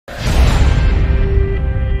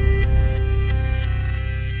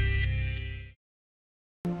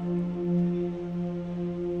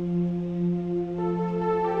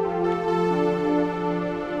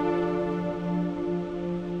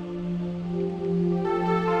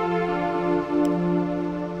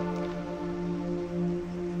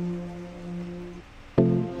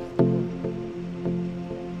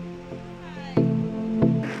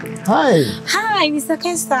Hi. Hi, Mr.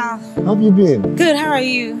 Kesta. How have you been? Good, how are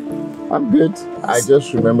you? I'm good. I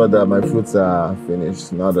just remembered that my fruits are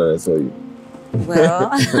finished now that I saw you.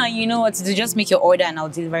 Well, you know what to do. Just make your order and I'll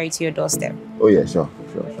deliver it to your doorstep. Oh yeah, sure.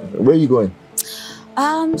 Where are you going?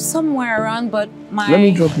 Somewhere around, but my... Let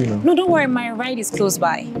me drop you now. No, don't worry, my ride is close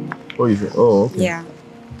by. Oh, you think? Oh, okay. Yeah.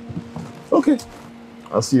 Okay.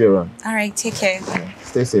 I'll see you around. All right, take care. Yeah.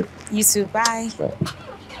 Stay safe. You too, bye. Bye.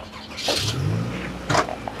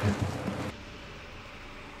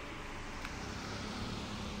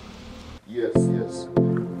 Yes.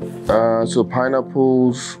 So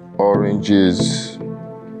pineapples, oranges,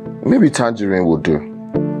 maybe tangerine will do.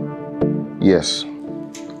 Yes.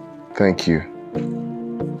 Thank you.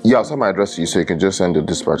 Yeah, I'll send my address to you so you can just send the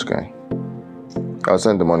dispatch guy. I'll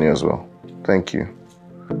send the money as well. Thank you.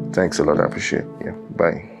 Thanks a lot, I appreciate it. Yeah,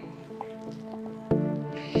 bye.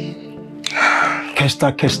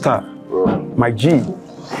 Kesta, my G.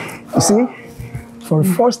 You see, for the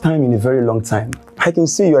first time in a very long time, I can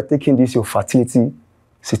see you are taking this, your fertility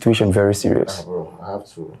situation, very serious. Bro, I have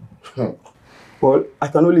to. Well, I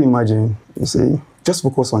can only imagine, you see, just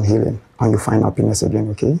focus on healing and you'll find happiness again,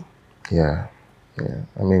 okay? Yeah.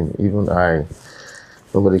 I mean, even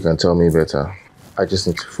nobody can tell me better. I just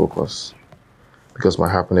need to focus because my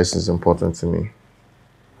happiness is important to me.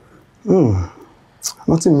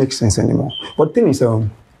 Nothing makes sense anymore. But the thing is,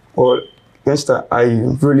 well, Esther, I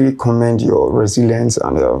really commend your resilience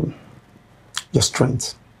and your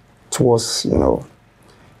strength towards,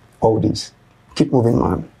 all this. Keep moving,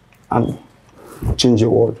 man, and change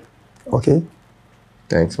your world, okay?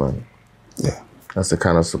 Thanks, man. Yeah. That's the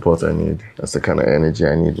kind of support I need. That's the kind of energy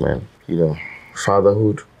I need, man.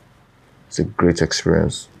 Fatherhood is a great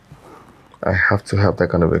experience. I have to have that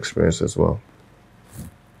kind of experience as well.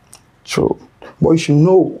 True. But you should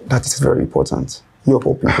know that it's very important. You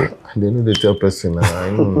help people. They know they tell person now.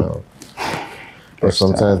 I know now. But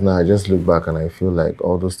sometimes now I just look back and I feel like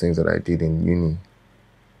all those things that I did in uni,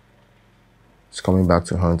 it's coming back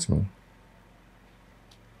to haunt me.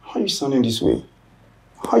 How are you sounding this way?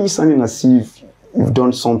 How are you sounding as if you've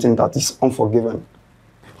done something that is unforgiving?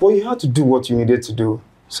 But you had to do what you needed to do.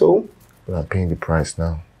 So? But I'm paying the price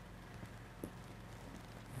now.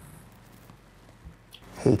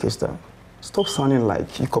 Hey, Kesta, stop sounding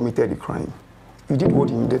like you committed a crime. You did what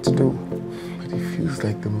you needed to do. But it feels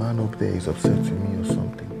like the man up there is upset with me or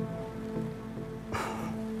something.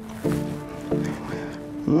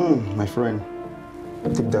 My friend,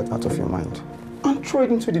 take that out of your mind and throw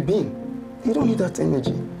it into the bin. You don't need that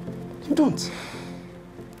energy. You don't.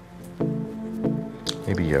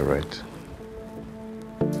 Maybe you're right.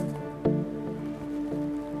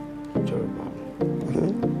 Okay?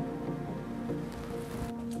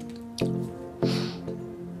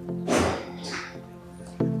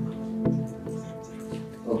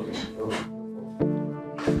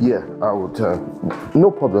 Yeah, I would. No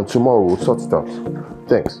problem. Tomorrow we'll sort it out.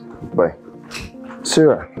 Thanks. Bye.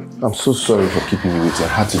 Sarah, I'm so sorry for keeping you waiting. I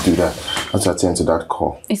had to do that. I had to attend to that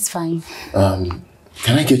call. It's fine.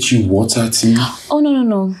 Can I get you water, tea? Oh,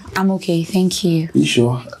 no. I'm okay. Thank you. You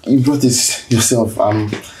sure? You brought this yourself.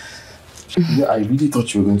 Yeah, I really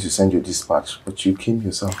thought you were going to send your dispatch, but you came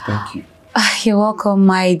yourself. Thank you. You're welcome.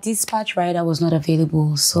 My dispatch rider was not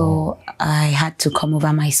available, so I had to come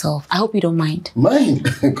over myself. I hope you don't mind. Mind?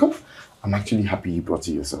 I'm actually happy you brought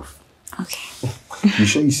it yourself. Okay. You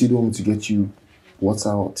sure you still don't want me to get you water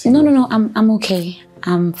or tea? No. I'm okay.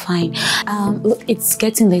 I'm fine. Look, it's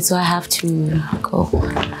getting late, so I have to go.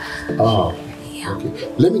 Oh. Yeah.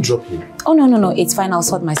 Okay. Let me drop you. Oh, no. It's fine. I'll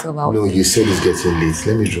sort myself out. No, you said it's getting late.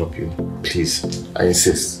 Let me drop you. Please. I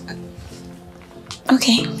insist.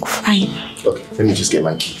 Okay, fine. Okay, let me just get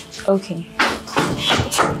my key. Okay.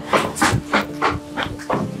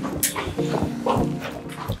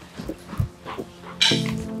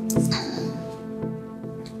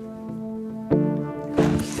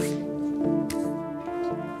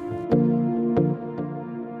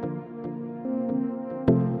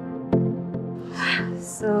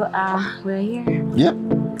 So, we're here. Yep.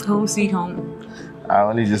 Home sweet home. I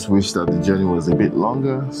only just wish that the journey was a bit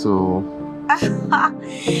longer, so...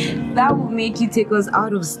 That would make you take us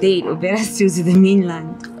out of state, or better still to the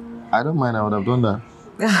mainland. I don't mind, I would have done that.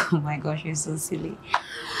 Oh my gosh, you're so silly.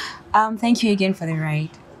 Thank you again for the ride.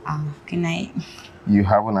 Good night. You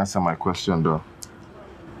haven't answered my question though.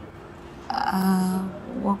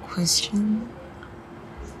 What question?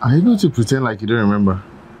 Are you going to pretend like you don't remember?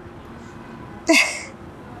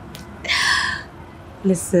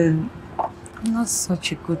 Listen, I'm not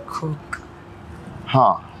such a good cook.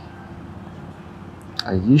 Huh?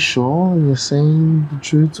 Are you sure you're saying the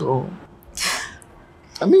truth or?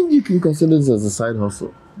 I mean, you can consider this as a side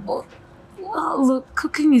hustle. Oh, well, look,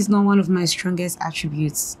 cooking is not one of my strongest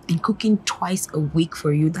attributes. And cooking twice a week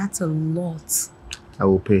for you, that's a lot. I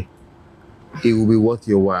will pay. It will be worth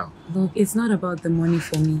your while. Look, it's not about the money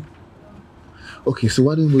for me. Okay, so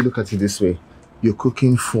why don't we look at it this way? You're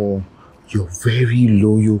cooking for your very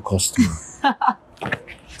loyal customer.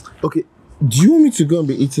 Okay, do you want me to go and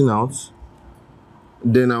be eating out?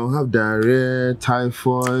 Then I'll have diarrhea,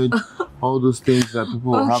 typhoid, all those things that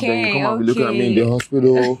people will have. Then you come and be looking at me in the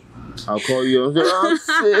hospital. I'll call you and say, I'm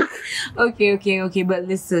sick. Okay, but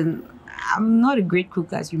listen, I'm not a great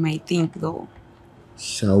cook as you might think though.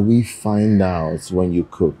 Shall we find out when you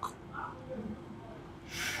cook?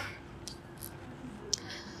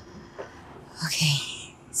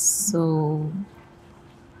 Okay, so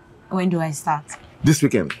when do I start? This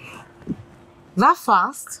weekend. That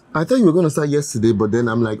fast? I thought you were going to start yesterday, but then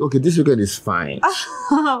I'm like, okay, this weekend is fine.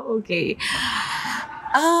 Okay.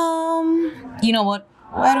 You know what?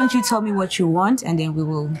 Why don't you tell me what you want and then we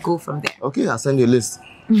will go from there. Okay, I'll send you a list.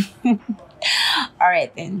 All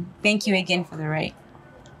right then. Thank you again for the ride.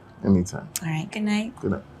 Anytime. All right, good night.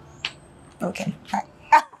 Good night. Okay, bye.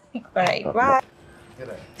 All right, bye. Good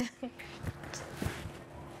night.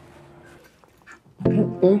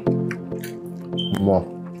 Mom.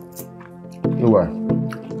 No way.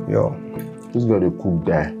 Yo. This guy the cook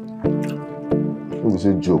guy. It was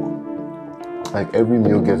a joke. Like every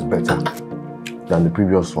meal gets better than the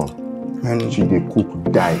previous one. And She the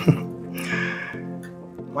cook die.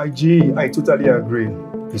 my G, I totally agree.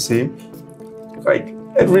 You see? Like,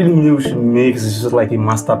 every meal she makes is just like a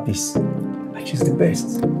masterpiece. Like, she's the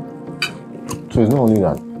best. So it's not only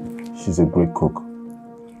that she's a great cook,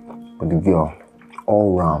 but the girl,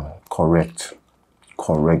 all round, correct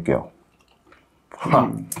girl.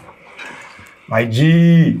 Ha. My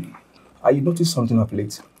G, I noticed something up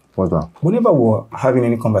late. What's that? Whenever we're having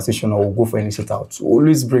any conversation or go for any sit out, we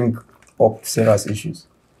always bring up Sarah's issues.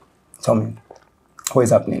 Tell me, what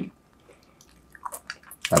is happening?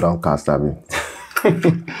 I don't cast that me.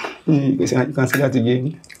 You can say that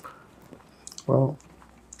again. Well,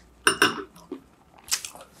 I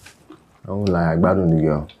won't lie, I gbadun the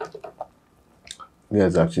girl.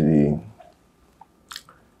 Yes, actually,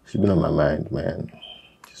 she's been on my mind, man.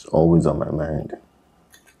 She's always on my mind.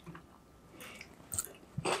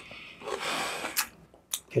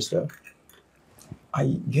 Kester,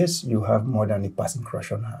 I guess you have more than a passing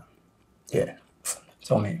crush on her. Yeah.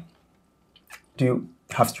 Tell me, do you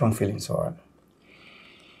have strong feelings for her?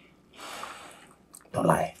 Don't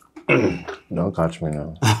lie. Don't catch me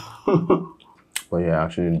now. But yeah, I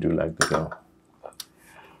actually do like the girl.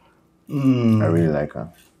 I really like her.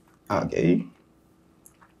 Okay.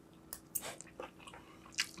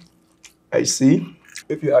 I see.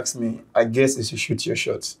 If you ask me, I guess you should shoot your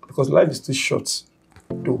shot. Because life is too short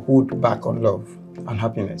to hold back on love and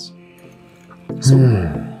happiness. So,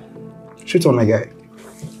 shoot on my guy.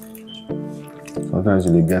 Sometimes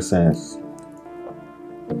you get sense.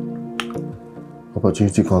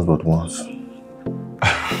 Opportunity comes but once.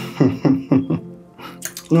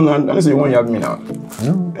 No, unless you want to have me now.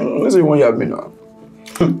 No. Unless you want to have me now.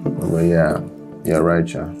 But yeah, you're right,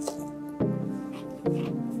 yeah.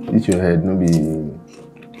 Hit your head, no be.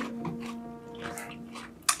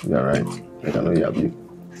 You're right. I can know you have you.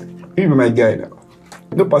 You be my guy now.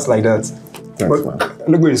 Don't pass like that. Thanks, man.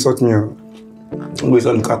 Don't go insult me. Don't go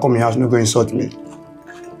insult me. Come in your house, don't go insult me.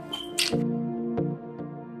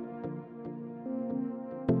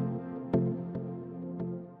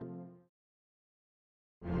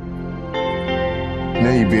 No,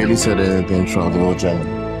 you barely said anything throughout the whole journey.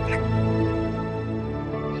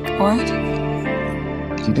 What?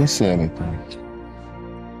 You didn't say anything.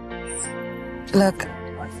 Look,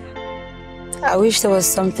 I wish there was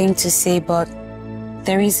something to say, but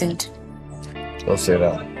there isn't. Don't say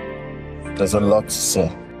that. There's a lot to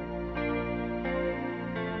say.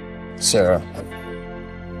 Sarah,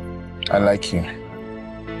 I like you.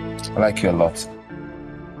 I like you a lot.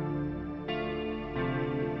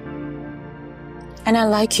 And I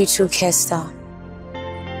like you too, Kester.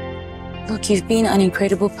 Look, you've been an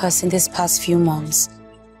incredible person this past few months.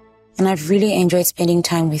 And I've really enjoyed spending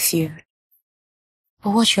time with you.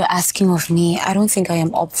 But what you're asking of me, I don't think I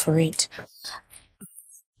am up for it.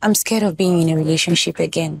 I'm scared of being in a relationship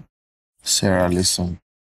again. Sarah, listen.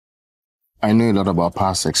 I know a lot about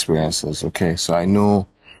past experiences, okay? So I know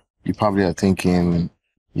you probably are thinking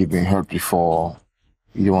you've been hurt before,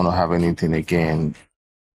 you don't want to have anything again.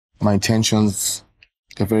 My intentions,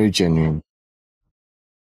 they're very genuine.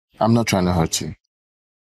 I'm not trying to hurt you.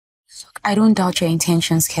 Look, I don't doubt your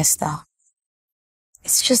intentions, Kester.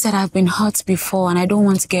 It's just that I've been hurt before and I don't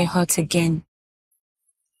want to get hurt again.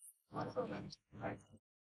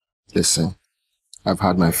 Listen, I've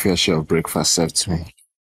had my fair share of breakfast served to me.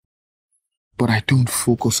 But I don't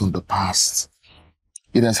focus on the past.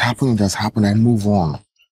 It has happened, I move on.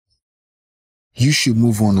 You should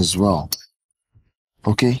move on as well.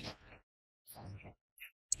 Okay?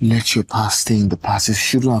 Let your past stay in the past. It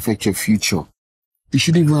shouldn't affect your future. It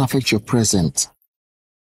shouldn't even affect your present.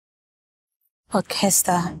 But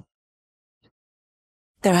Kester,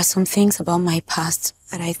 there are some things about my past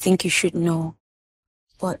that I think you should know.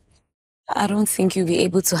 But I don't think you'll be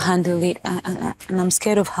able to handle it. And I'm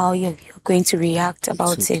scared of how you're going to react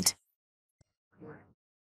about it.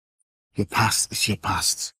 Your past is your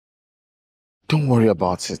past. Don't worry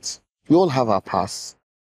about it. We all have our past.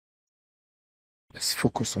 Let's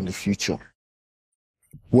focus on the future.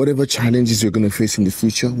 Whatever challenges we're going to face in the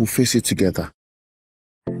future, we'll face it together.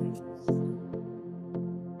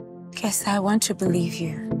 Kester, I want to believe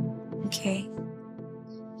you, okay?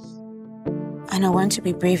 And I want to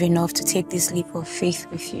be brave enough to take this leap of faith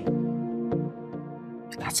with you.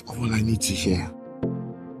 That's all I need to hear.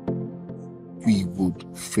 We would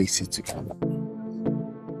face it together.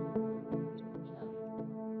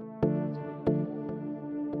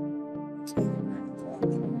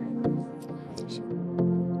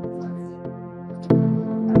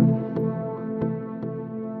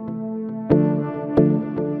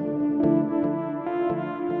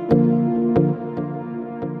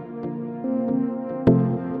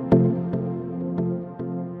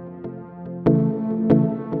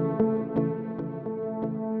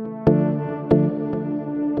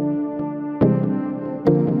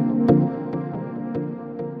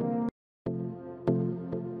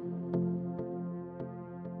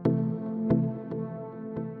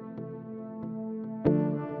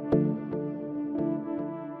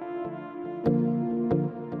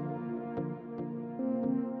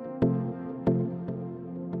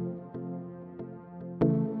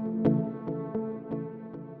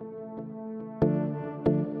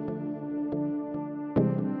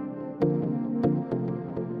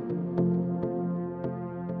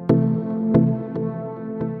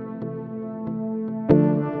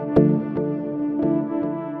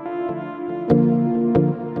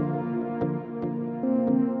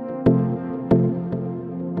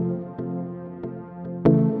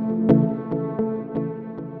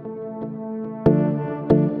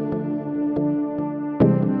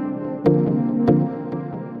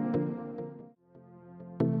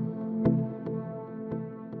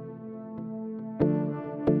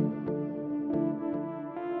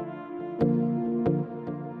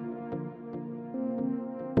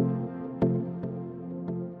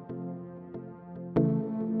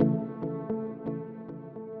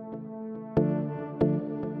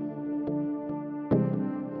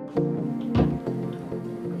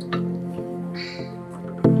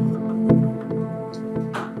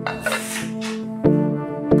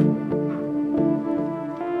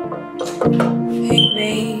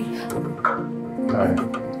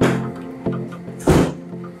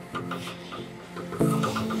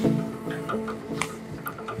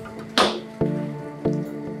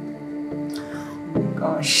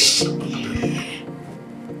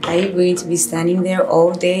 Are you going to be standing there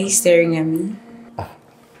all day staring at me?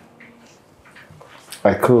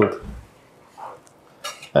 I could.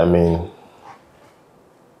 I mean,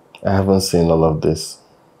 I haven't seen all of this.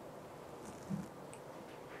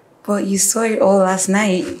 But you saw it all last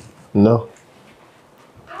night. No.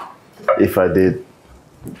 If I did,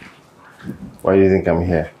 why do you think I'm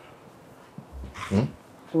here?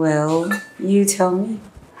 Well, you tell me.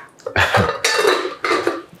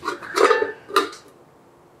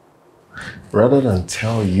 Rather than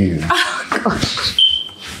tell you,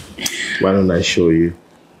 why don't I show you?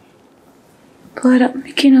 But I'm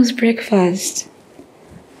making us breakfast.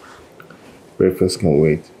 Breakfast can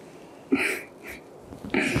wait.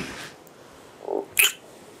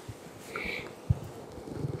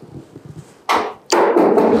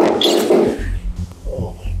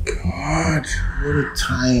 Oh my God, what a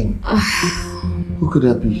time. Who could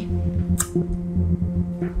that be?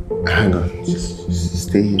 Hang on, just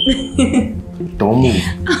stay here. Don't move.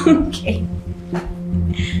 Okay.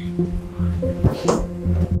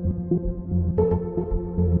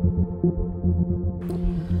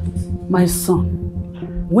 My son,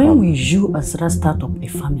 when will you and Sarah start up a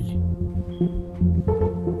family?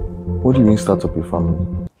 What do you mean start up a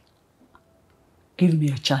family? Give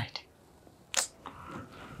me a child.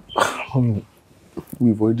 Mommy,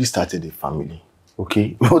 we've already started a family,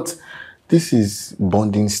 okay? But this is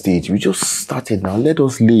bonding stage. We just started now. Let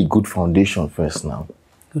us lay a good foundation first now.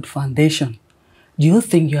 Good foundation. Do you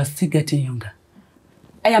think you are still getting younger?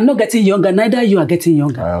 I am not getting younger, neither you are getting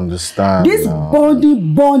younger. I understand. This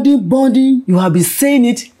bonding, you have been saying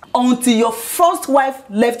it until your first wife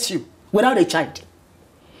left you without a child.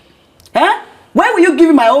 Eh? When will you give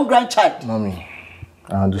me my own grandchild? Mommy,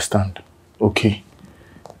 I understand. Okay.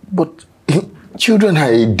 But children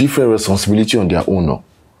have a different responsibility on their own, no?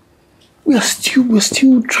 We're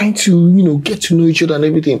still trying to, get to know each other and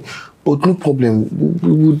everything. But no problem.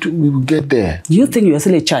 We will get there. Do you think you are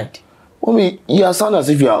still a child? Mommy, you sound as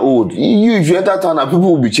if you are old. If you enter town, people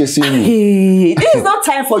will be chasing you. Hey, this is not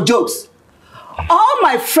time for jokes. All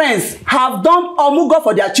my friends have done omugo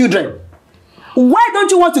for their children. Why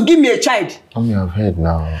don't you want to give me a child? Mommy, I've heard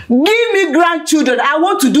now. Give me grandchildren. I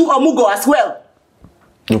want to do omugo as well.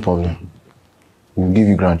 No problem. We'll give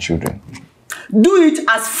you grandchildren. Do it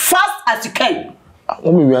as fast as you can.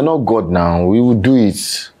 Mommy, we are not God now. We will do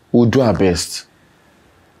it. We'll do our best.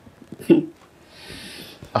 You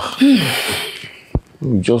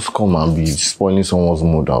just come and be spoiling someone's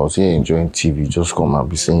mood. I was here enjoying TV. Just come and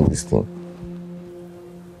be saying this thing.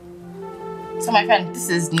 So my friend, this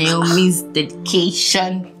is Naomi's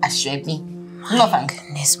dedication Ashwebi.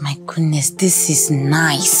 My goodness, this is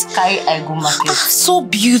nice. Carry I go market. So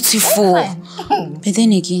beautiful. But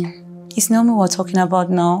then again, it's Naomi we're talking about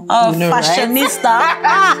now. Oh, fashionista.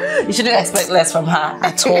 Right? You shouldn't expect less from her.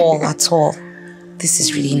 At all. This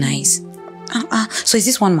is really nice. So is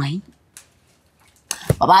this one mine?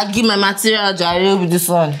 Baba, give my material, Jare, with this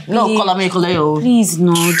one. No, color me. Please,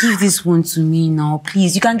 no. Give this one to me now,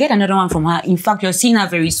 please. You can get another one from her. In fact, you're seeing her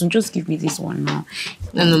very soon. Just give me this one now.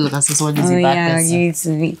 No, that's this one. This is a bad person. Give it to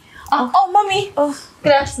me. Oh, mommy. Oh,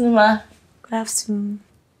 good afternoon, ma. Good afternoon.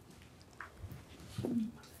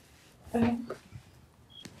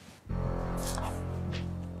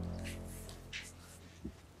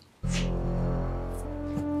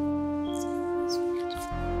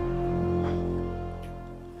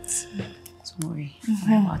 Don't worry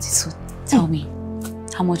about it. So tell me,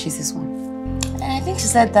 how much is this one? I think she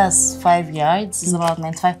said that's 5 yards. It's about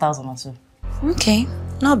 95,000 or so. Okay,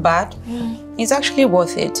 not bad. It's actually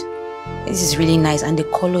worth it. This is really nice, and the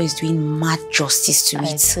color is doing mad justice to it.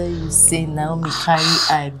 I tell you, say Naomi carry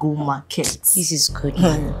I go market. This is good.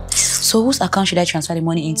 So whose account should I transfer the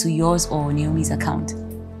money into, yours or Naomi's account?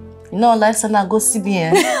 You know, lifestyle, go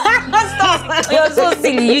CBN. Stop. You're so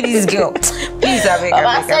silly, you this girl. Please, I beg.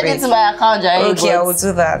 I send it to my account, Jare. Okay, I will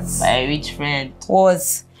do that. My rich friend.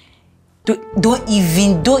 Don't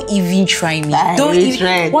even try me. Don't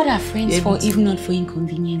even. What are friends for if not for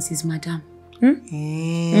inconveniences, madam? You'll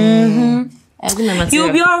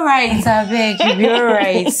be alright, I beg. You'll be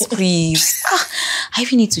alright, please. I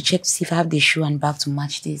even need to check to see if I have the shoe and bag to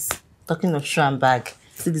match this. Talking of shoe and bag,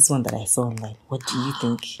 see this one that I saw online. What do you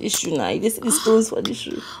think? This shoe now, this is the stones for the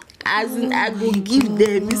shoe. As in, I go give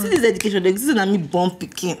them. You see this education, this is me born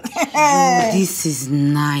picking. This is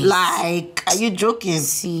nice. Like, are you joking?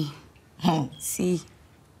 See,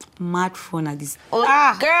 mad fun at this. Oh,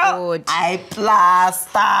 girl, God. I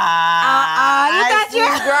plaster. Look at you,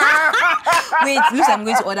 girl. Wait, look, I'm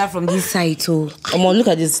going to order from this side too. Come on, look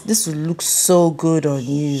at this. This will look so good on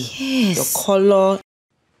you. Yes. Your color.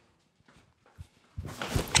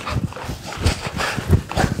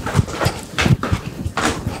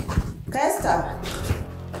 Esther,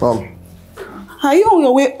 Are you on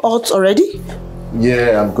your way out already?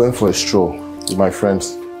 Yeah, I'm going for a stroll with my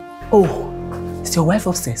friends. Oh, is your wife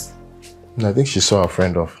upstairs? I think she saw a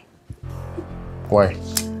friend off. Why?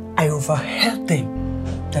 I overheard them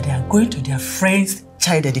that they are going to their friend's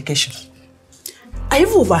child education. I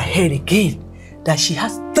even overheard again that she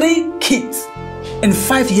has 3 kids in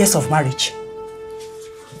 5 years of marriage.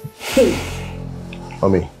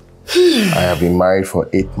 Mommy, I have been married for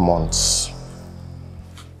 8 months.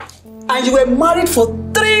 And you were married for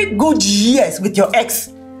 3 good years with your ex,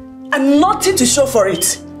 and nothing to show for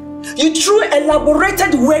it. You threw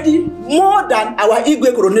elaborated wedding more than our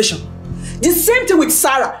Igwe coronation. The same thing with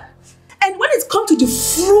Sarah. And when it comes to the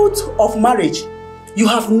fruit of marriage, you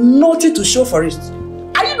have nothing to show for it.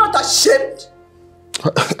 Are you not ashamed?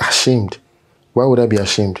 Ashamed? Why would I be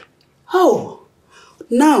ashamed? Oh,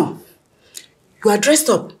 now you are dressed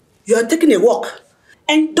up. You are taking a walk.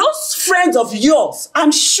 And those friends of yours,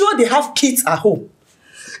 I'm sure they have kids at home.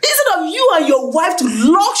 Instead of you and your wife to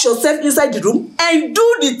lock yourself inside the room and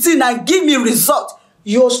do the thing and give me result,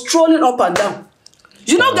 you're strolling up and down.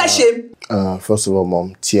 You don't get shame? First of all,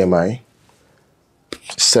 Mom, TMI.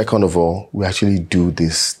 Second of all, we actually do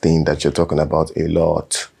this thing that you're talking about a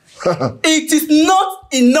lot. It is not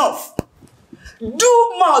enough.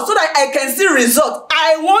 Do more so that I can see result.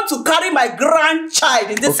 I want to carry my grandchild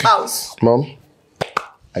in this house. Mom,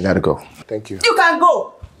 I gotta go. Thank you. You can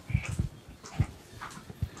go.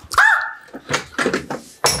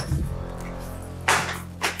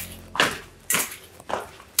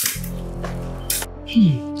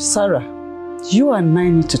 Sarah, you and I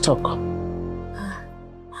need to talk.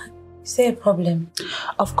 Is there a problem?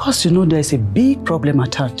 Of course, you know there's a big problem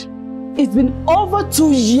at hand. It's been over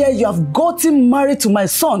 2 years you have gotten married to my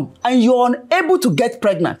son and you're unable to get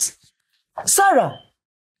pregnant. Sarah,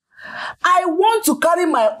 I want to carry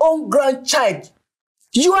my own grandchild.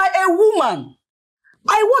 You are a woman.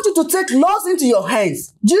 I want you to take laws into your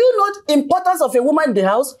hands. Do you know the importance of a woman in the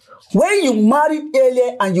house? When you marry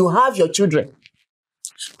earlier and you have your children.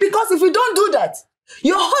 Because if you don't do that,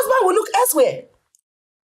 your husband will look elsewhere.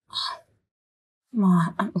 Ma,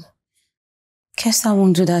 Kester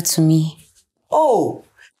won't do that to me. Oh,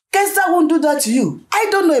 Kester won't do that to you. I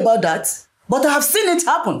don't know about that, but I have seen it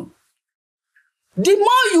happen. The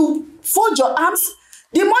more you fold your arms,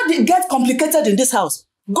 the more it gets complicated in this house.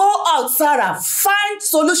 Go out, Sarah. Find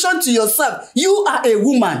solution to yourself. You are a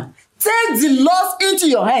woman. Take the laws into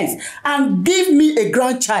your hands and give me a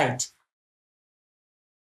grandchild.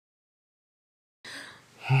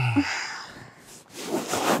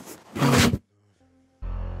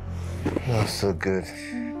 Not so good.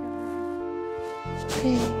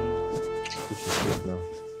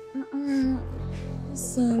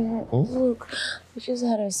 Listen, look, we just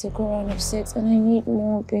had a second round of sex and I need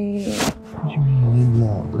more, babe. What do you mean you need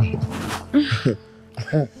more?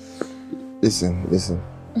 Listen.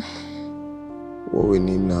 What we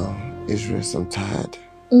need now is rest. I'm tired.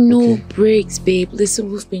 No breaks, babe. Listen,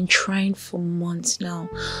 we've been trying for months now.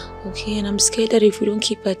 Okay, and I'm scared that if we don't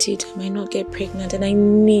keep at it, I might not get pregnant, and I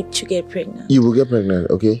need to get pregnant. You will get pregnant,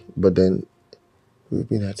 okay? But then we've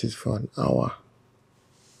been at it for an hour.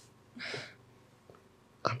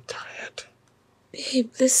 I'm tired. Babe,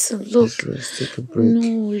 listen, look. Let's rest, take a break.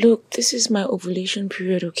 No, look, this is my ovulation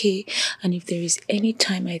period, okay? And if there is any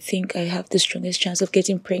time I think I have the strongest chance of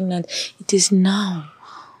getting pregnant, it is now.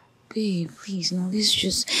 Babe, please, no, let's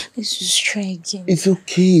just try again. It's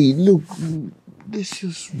okay. Look, let's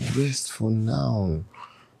just rest for now.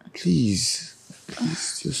 Please,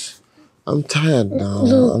 just... I'm tired now.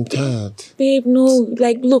 Look, I'm tired. Babe, no,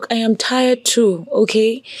 look, I am tired too,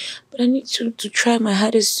 okay? But I need to try my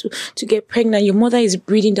hardest to get pregnant. Your mother is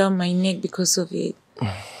breathing down my neck because of it.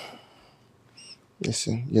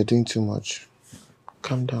 Listen, you're doing too much.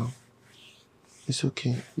 Calm down. It's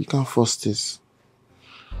okay. You can't force this.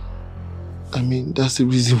 I mean, that's the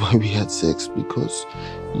reason why we had sex, because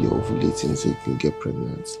you're ovulating so you can get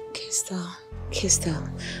pregnant. Kester,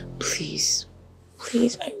 please.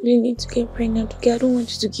 Please, I really need to get pregnant. Okay, I don't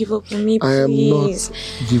want you to give up on me, please. I am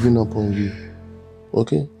not giving up on you.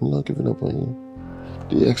 Okay? I'm not giving up on you.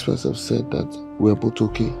 The experts have said that we're both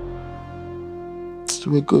okay.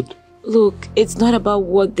 So we're good. Look, it's not about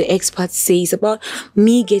what the experts say. It's about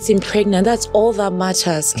me getting pregnant. That's all that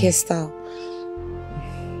matters, Kester.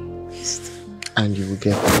 And you will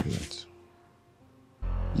get pregnant.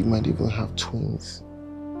 You might even have twins.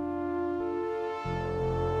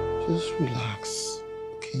 Just relax,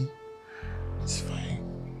 okay? It's fine.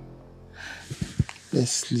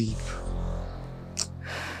 Let's sleep.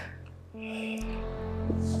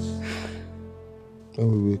 When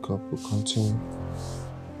we wake up, we'll continue.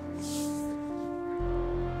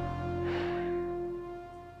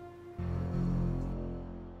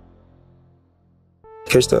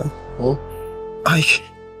 Kester, Huh?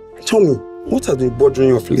 Tell me, what has been bothering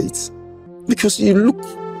you of late? Because you look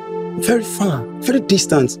very far, very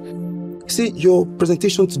distant. See, your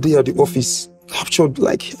presentation today at the office captured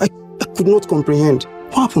like I could not comprehend.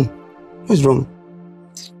 What happened? What's wrong?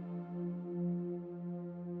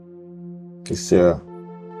 Okay, Sarah.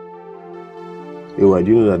 Hey, why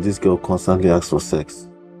do you know that this girl constantly asks for sex?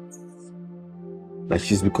 Like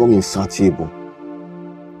she's becoming insatiable.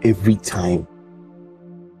 Every time.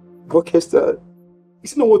 But Kester,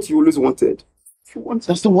 it's not what you always wanted. You want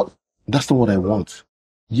That's not what I want.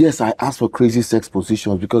 Yes, I asked for crazy sex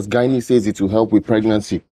positions because gynae says it will help with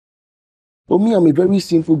pregnancy. But me, I'm a very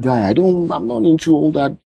simple guy. I'm not into all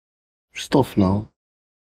that stuff now.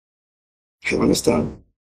 I understand.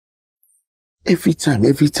 Every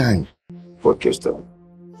time. But Kester,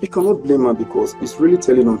 you cannot blame her because it's really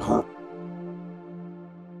telling on her.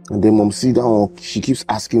 And then mom, see that one, she keeps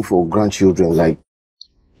asking for grandchildren, like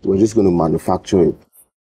we're just going to manufacture it.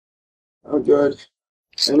 Oh God,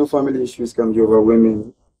 I know family issues can be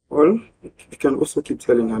overwhelming. Well, you can also keep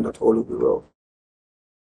telling her that all will be well.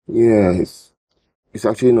 Yeah, it's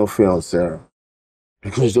actually not fair on Sarah.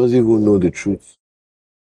 Because she doesn't even know the truth.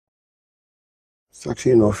 It's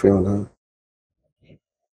actually not fair on her.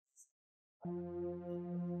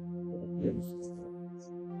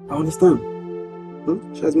 I understand.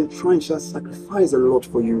 She has been trying, she has sacrificed a lot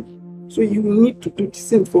for you. So you need to do the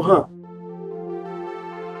same for her.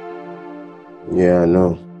 Yeah, I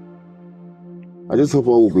know. I just hope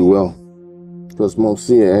all will be well. Because Mom,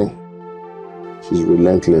 see, she's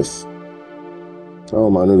relentless. Oh,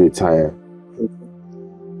 man, I know they're tired.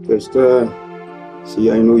 Just, see,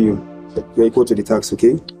 I know you. You're equal to the tax,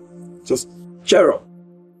 okay? Just cheer up,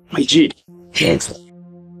 my G. Thanks.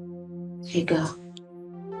 Hey girl,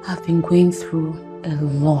 I've been going through a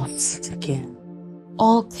lot again.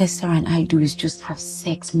 All Tessa and I do is just have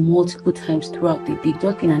sex multiple times throughout the day,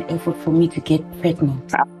 just in an effort for me to get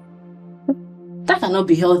pregnant. That cannot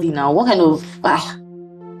be healthy now. What kind of... I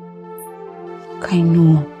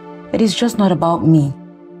know, but it's just not about me.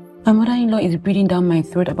 My mother-in-law is breathing down my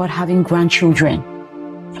throat about having grandchildren.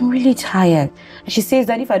 I'm really tired. And she says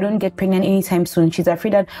that if I don't get pregnant anytime soon, she's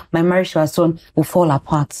afraid that my marriage to her son will fall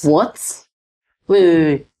apart. What?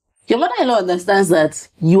 Wait. Your mother-in-law understands that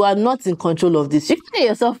you are not in control of this. You can get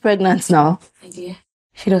yourself pregnant now. My dear,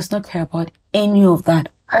 she does not care about any of that.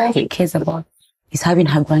 All she cares about is having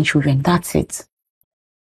her grandchildren. That's it.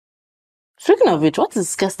 Speaking of which, what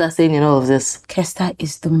is Kester saying in all of this? Kester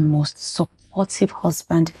is the most supportive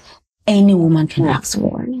husband any woman can ask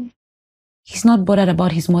for. He's not bothered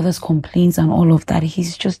about his mother's complaints and all of that.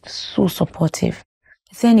 He's just so supportive.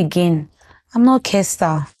 But then again, I'm not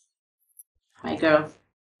Kester. My girl,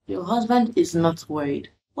 your husband is not worried.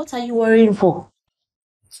 What are you worrying for?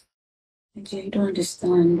 Okay, you don't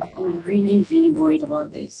understand. I'm really, really worried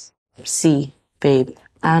about this. See, babe,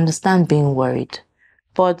 I understand being worried.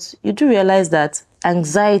 But you do realize that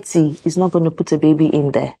anxiety is not going to put a baby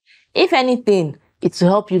in there. If anything, it's to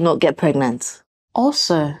help you not get pregnant.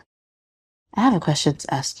 Also, I have a question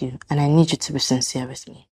to ask you, and I need you to be sincere with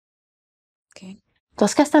me. Okay.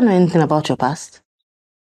 Does Kester know anything about your past?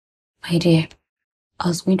 My dear, I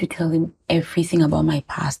was going to tell him everything about my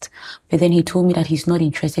past, but then he told me that he's not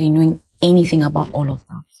interested in knowing anything about all of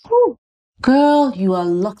that. Oh, girl, you are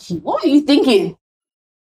lucky. What are you thinking?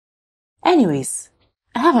 Anyways,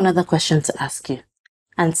 I have another question to ask you.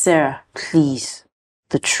 And Sarah, please,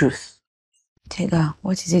 the truth. Tega,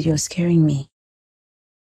 what is it you're scaring me?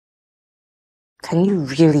 Can you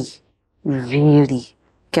really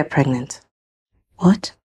get pregnant?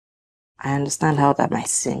 What? I understand how that might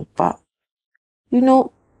seem, but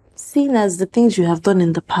seeing as the things you have done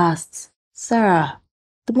in the past, Sarah,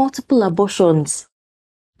 the multiple abortions,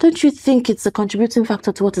 don't you think it's a contributing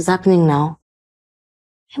factor to what is happening now?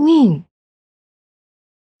 I mean,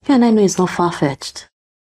 you and I know it's not far-fetched.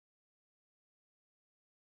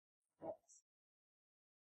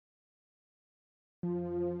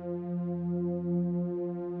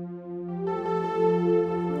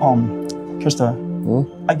 Krista,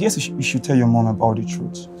 I guess you should tell your mom about the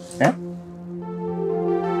truth. Eh?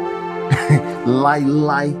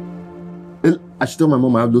 Lie. I should tell my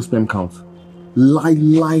mom I have those sperm counts.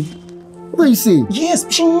 Lie. What are you saying?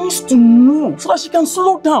 Yes, she needs to know so that she can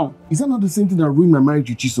slow down. Is that not the same thing that ruined my marriage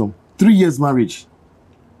with Chisom? 3 years marriage.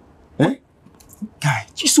 Eh? Guy,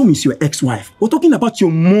 Chisom is your ex-wife. We're talking about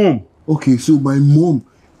your mom. Okay, so my mom,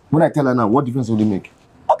 when I tell her now, what difference will it make?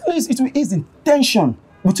 At least it will ease the tension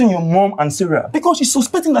between your mom and Sarah because she's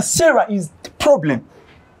suspecting that Sarah is the problem.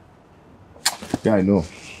 Yeah, I know.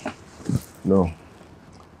 No.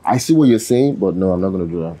 I see what you're saying, but no, I'm not going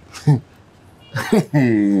to do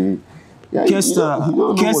that. Yeah, Kester, you don't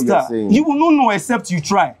know what you're saying. You will not know except you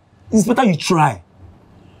try. It's better you try.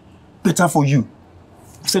 Better for you.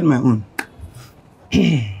 I've said my own.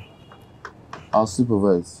 I'll sleep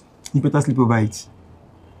over it. You better sleep over it.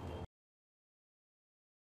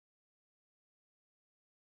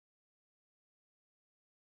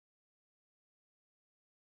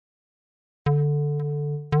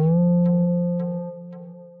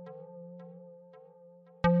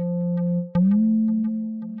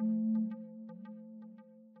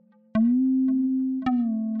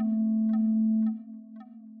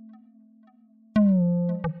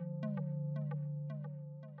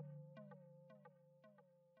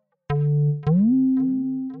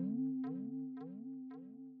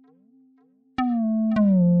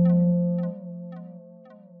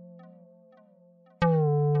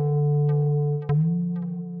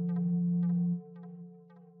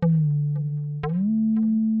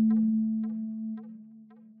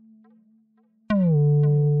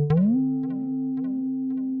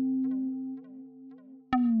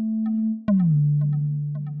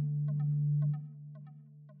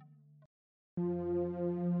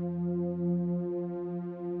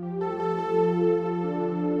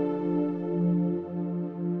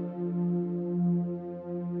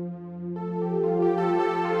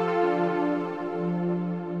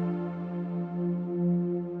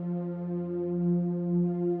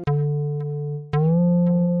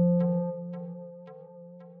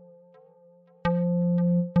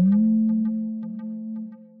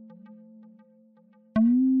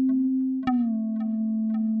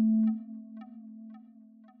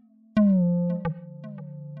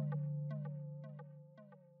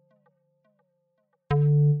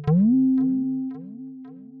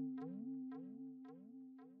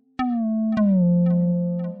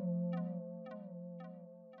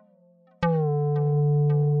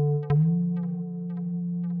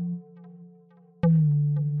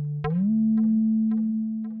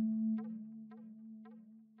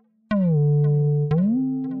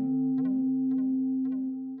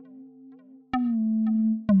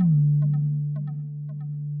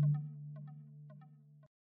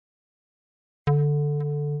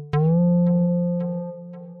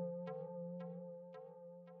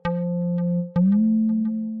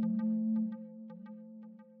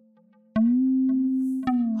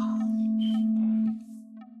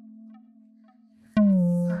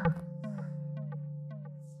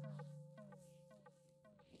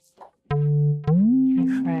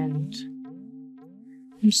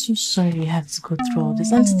 I'm so sorry you have to go through all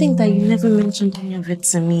this. And to think that you never mentioned any of it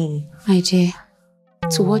to me. My dear,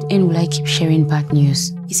 to what end will I keep sharing bad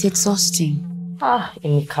news? It's exhausting.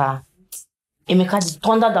 Emeka. Emeka, the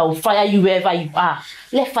thunder that will fire you wherever you are.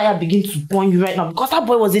 Let fire begin to burn you right now. Because that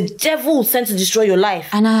boy was a devil sent to destroy your life.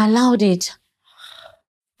 And I allowed it.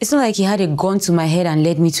 It's not like he had a gun to my head and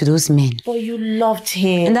led me to those men. But you loved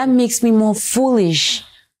him. And that makes me more foolish.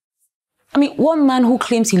 I mean, one man who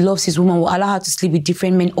claims he loves his woman will allow her to sleep with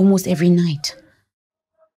different men almost every night.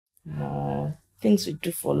 No, things we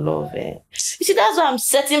do for love, eh? You see, that's why I'm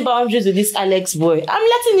setting boundaries with this Alex boy. I'm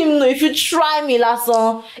letting him know, if you try me,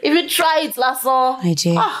 Lasson. If you try it, Lasson. My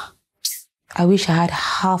dear, I wish I had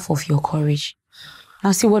half of your courage.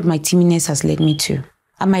 Now see what my teaminess has led me to.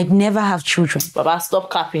 I might never have children. Baba,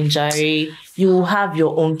 stop capping, Jari. You will have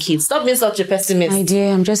your own kids. Stop being such a pessimist. My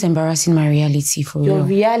dear, I'm just embarrassing my reality for real. Your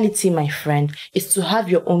reality, my friend, is to have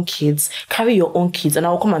your own kids, carry your own kids, and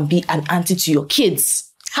I will come and be an auntie to your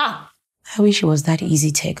kids. Ha! I wish it was that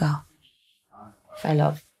easy, Tega. My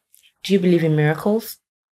love, do you believe in miracles?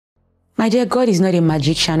 My dear, God is not a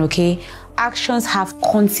magician, okay? Actions have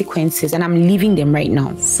consequences, and I'm living them right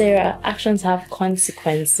now. Sarah, actions have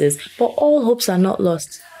consequences, but all hopes are not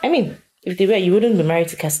lost. I mean, if they were, you wouldn't be married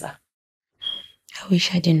to Kester. I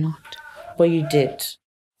wish I did not. But you did.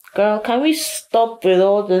 Girl, can we stop with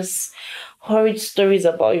all this horrid stories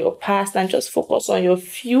about your past and just focus on your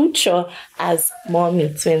future as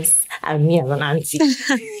mommy, twins, and me as an auntie?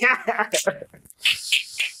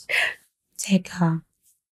 Take her.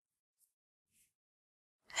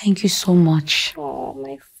 Thank you so much. Oh,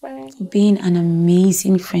 my friend. For being an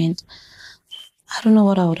amazing friend. I don't know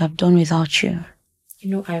what I would have done without you. You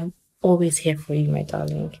know, I'm always here for you, my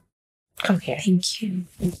darling. Come here. Thank you.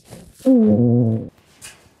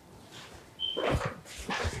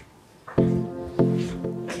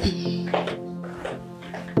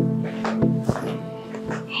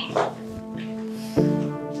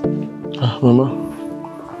 Mama,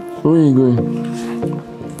 where are you going?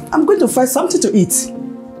 I'm going to find something to eat.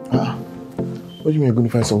 What do you mean you're going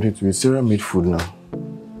to find something to eat? Sarah made food now.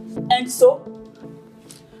 And so?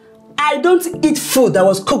 I don't eat food that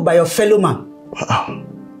was cooked by your fellow man.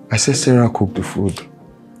 I said Sarah cooked the food.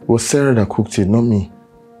 It was Sarah that cooked it, not me.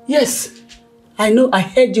 Yes, I know, I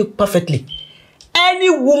heard you perfectly. Any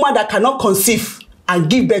woman that cannot conceive and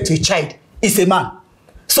give birth to a child is a man.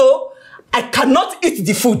 So, I cannot eat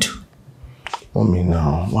the food. Mommy,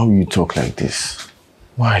 now, why will you talk like this?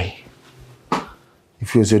 Why?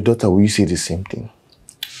 If it was your daughter, will you say the same thing?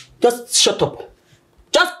 Just shut up.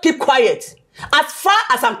 Just keep quiet. As far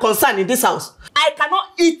as I'm concerned in this house, I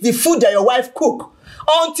cannot eat the food that your wife cook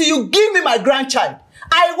until you give me my grandchild.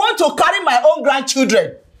 I want to carry my own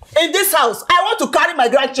grandchildren. In this house, I want to carry my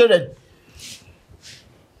grandchildren.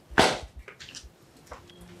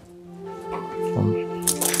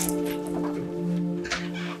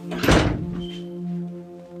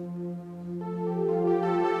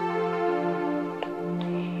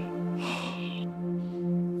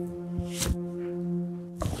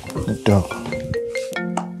 Doc.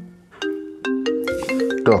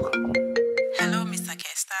 Doc. Hello, Mr.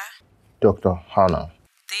 Kester. Doctor, how now?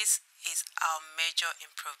 This is our major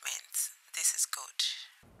improvement. This is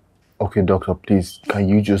good. Okay, doctor, please, can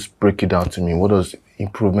you just break it down to me? What does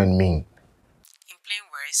improvement mean? In plain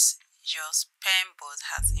words, your sperm board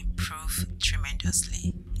has improved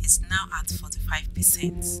tremendously. It's now at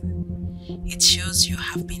 45%. It shows you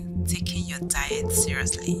have been taking your diet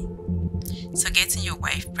seriously. So getting your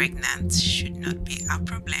wife pregnant should not be a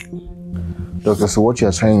problem. Doctor, so what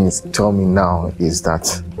you're trying to tell me now is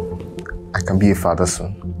that I can be a father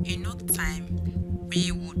soon? In no time,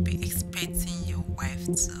 we would be expecting your wife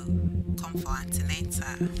to come for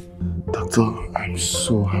antenatal. Doctor, I'm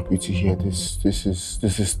so happy to hear this. This is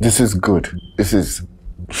good. This is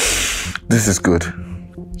good.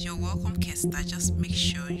 You're welcome, Kester. Just make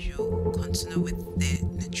sure you continue with the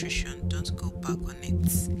nutrition. Don't go back on it.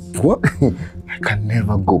 What? I can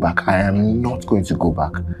never go back. I am not going to go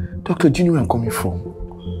back. Doctor, do you know where I'm coming from?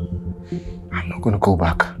 I'm not going to go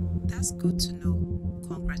back. That's good to know.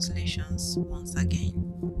 Congratulations once again.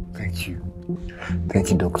 Thank you.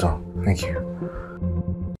 Thank you, doctor. Thank you.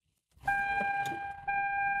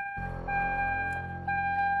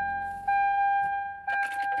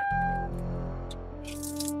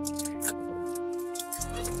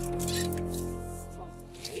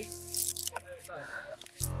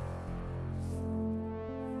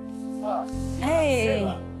 Hey,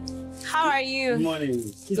 how are you? you. Good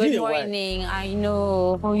morning. Good morning. I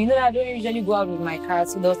know. Oh, you know I don't usually go out with my car,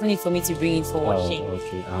 so there was no need for me to bring it for washing. Oh,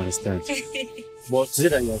 okay. I understand. But today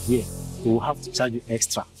that you are here, we will have to charge you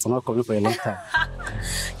extra for not coming for a long time.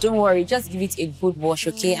 Don't worry. Just give it a good wash,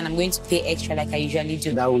 okay? And I'm going to pay extra like I usually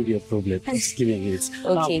do. That won't be a problem. Just give me a minute.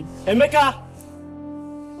 Okay. Emeka!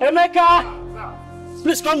 Emeka!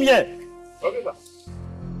 Please come here. Okay, sir.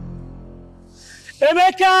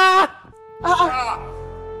 Emeka!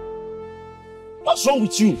 What's wrong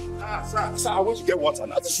with you? Sir, I want to get water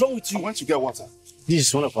now. What's wrong with you? I want to get water. This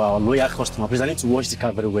is one of our loyal customers. Please, I need to wash the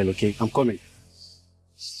car very well, okay? I'm coming.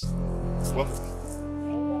 What?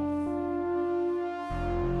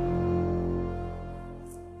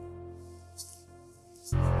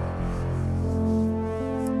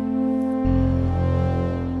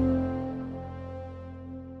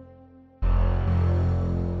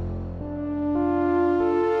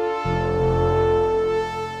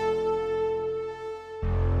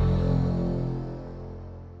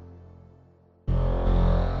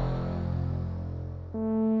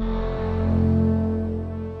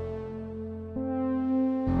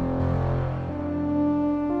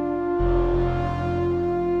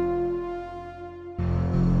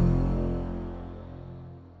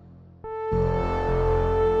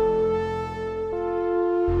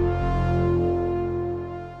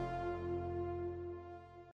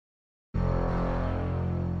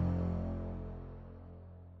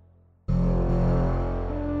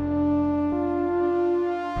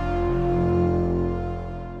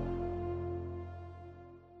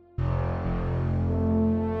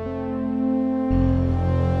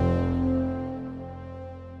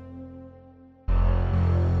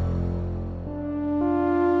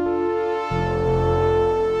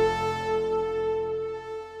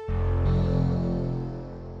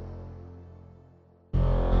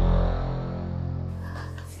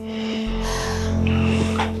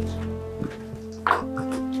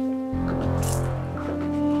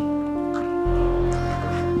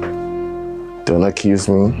 Don't accuse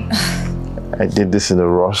me. I did this in a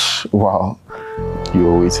rush while you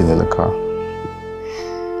were waiting in the car.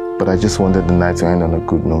 But I just wanted the night to end on a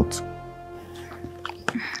good note.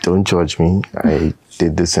 Don't judge me. I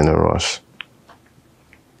did this in a rush.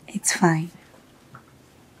 It's fine.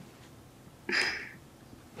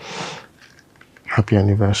 Happy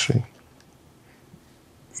anniversary.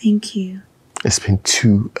 Thank you. It's been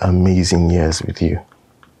 2 amazing years with you.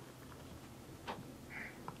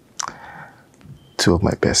 2 of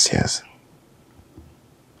my best years.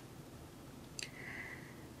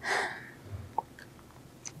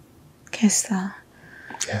 Kester.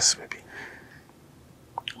 Yes, baby.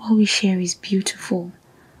 What we share is beautiful.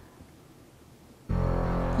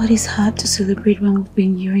 What is hard to celebrate when we've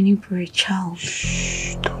been yearning for a child?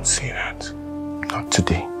 Shh, don't say that. Not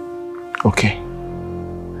today. Okay?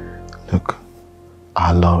 Look,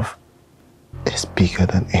 our love is bigger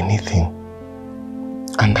than anything.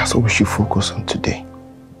 And that's what we should focus on today.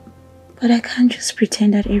 But I can't just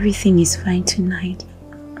pretend that everything is fine tonight.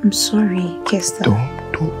 I'm sorry, Kester.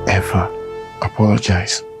 Don't ever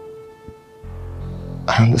apologize.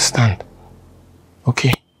 I understand.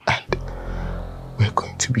 Okay? And we're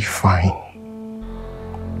going to be fine.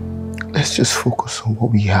 Let's just focus on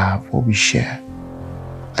what we have, what we share.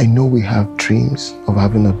 I know we have dreams of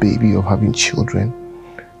having a baby, of having children.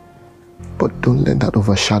 But don't let that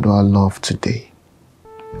overshadow our love today.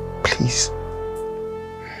 Please.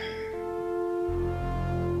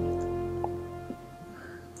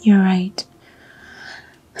 You're right.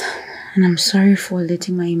 And I'm sorry for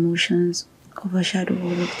letting my emotions overshadow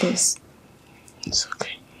all of this. It's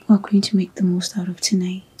okay. We're going to make the most out of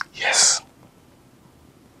tonight. Yes.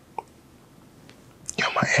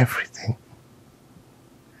 You're my everything.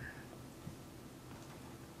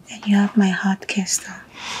 And you have my heart, Kester.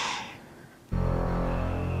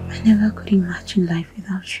 I never could imagine life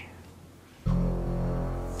without you.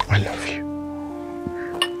 I love you.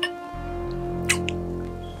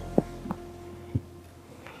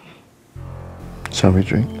 Shall we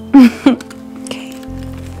drink? Okay.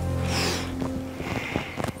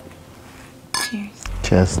 Cheers.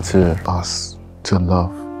 Cheers to us, to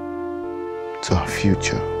love, to our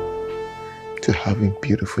future, to having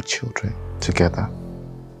beautiful children together,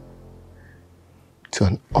 to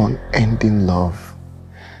an unending love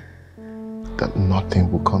that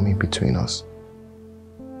nothing will come in between us.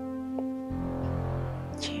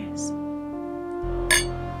 Cheers.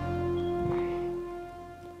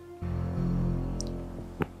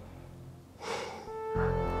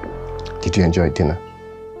 Did you enjoy dinner?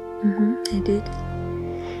 I did.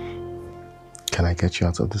 Can I get you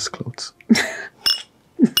out of these clothes?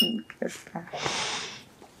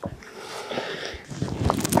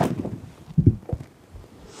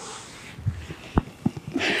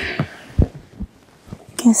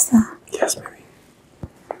 Kesta, Yes, baby.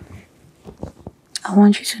 I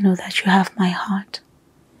want you to know that you have my heart.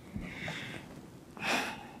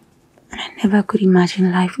 And I never could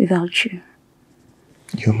imagine life without you.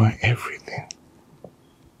 You're my everything.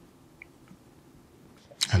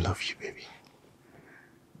 I love you, baby.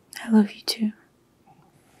 I love you too.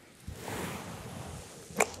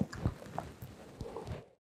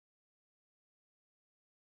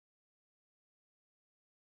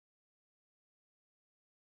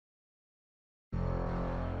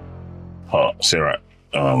 Sarah,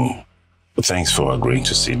 thanks for agreeing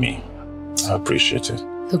to see me. I appreciate it.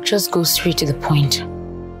 Look, just go straight to the point.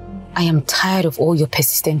 I am tired of all your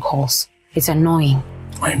persistent calls. It's annoying.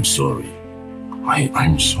 I'm sorry.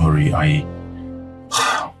 I'm sorry.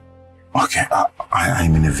 Okay,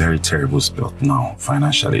 I'm in a very terrible spot now,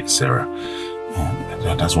 financially, Sarah.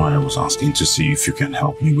 And that's why I was asking to see if you can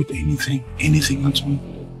help me with anything at all.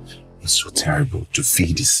 It's so terrible to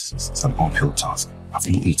feed this. It's an uphill task. I've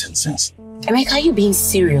not eaten since. Emeka, are you being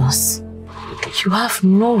serious? You have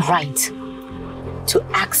no right to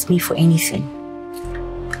ask me for anything.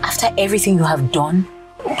 After everything you have done?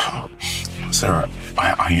 Sarah,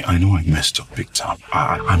 I know I messed up big time.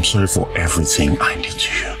 I'm sorry for everything I did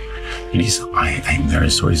to you. Please, I'm very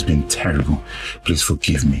sorry. It's been terrible. Please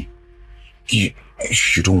forgive me. You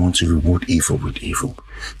don't want to reward evil with evil.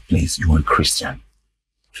 Please, you are a Christian.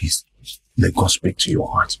 Please, let God speak to your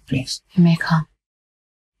heart, please. Emeka,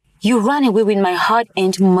 you ran away with my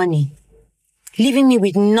hard-earned money, leaving me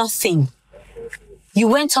with nothing. You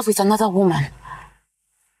went off with another woman.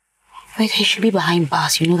 Wait, he should be behind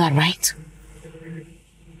bars, you know that, right?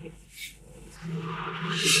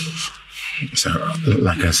 Sarah,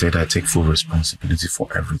 like I said, I take full responsibility for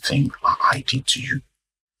everything I did to you.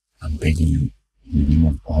 I'm begging you, in the name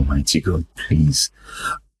of Almighty God, please.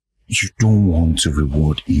 You don't want to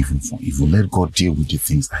reward evil for evil. Let God deal with the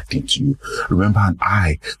things I did to you. Remember, an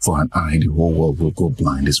eye for an eye, the whole world will go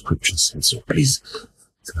blind, the scripture says. So please,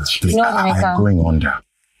 No, I'm going under.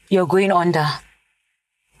 You're going under.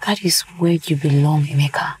 That is where you belong,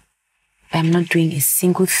 Emeka. I'm not doing a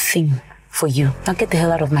single thing for you. Now get the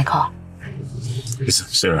hell out of my car. Listen,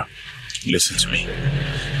 Sarah, listen to me.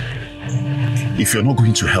 If you're not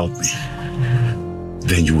going to help me,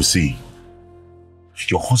 then you will see.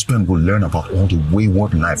 Your husband will learn about all the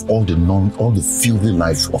wayward life, all the filthy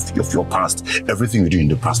life of your past, everything you did in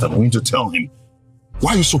the past. I'm going to tell him.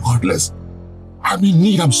 Why are you so heartless? I'm in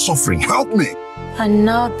need, I'm suffering, help me. And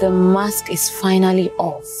now the mask is finally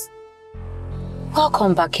off.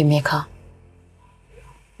 Welcome back, Emeka.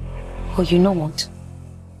 Oh, you know what?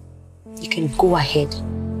 You can go ahead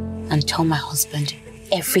and tell my husband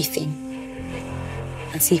everything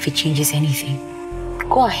and see if he changes anything.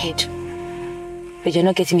 Go ahead. But you're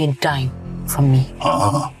not getting a dime from me.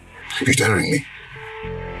 You're daring me.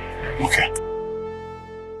 Okay.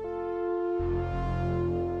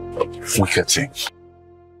 Wicked thing.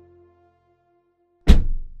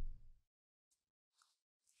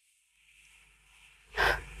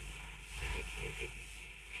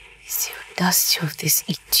 It's the audacity of this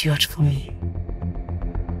idiot for me.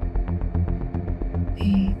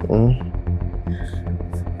 Babe.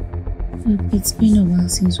 Look, it's been a while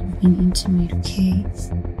since we've been intimate, okay?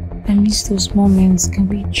 I miss those moments. Can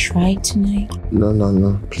we try tonight?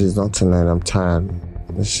 No. Please, not tonight. I'm tired.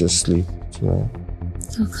 Let's just sleep tonight.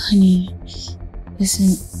 Look, honey.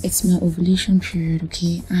 Listen, it's my ovulation period,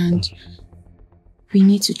 okay? And we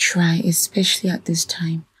need to try, especially at this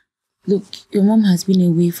time. Look, your mom has been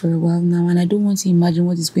away for a while now, and I don't want to imagine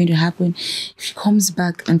what is going to happen if she comes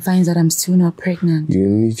back and finds that I'm still not pregnant. You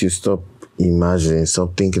need to stop imagining,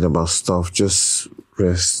 stop thinking about stuff. Just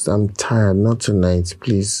rest. I'm tired. Not tonight,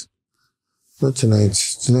 please. Not tonight.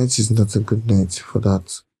 Tonight is not a good night for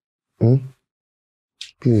that.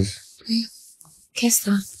 Please. Wait,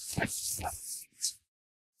 Kesta.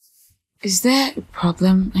 Is there a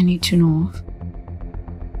problem I need to know of?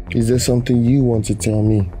 Is there something you want to tell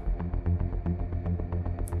me?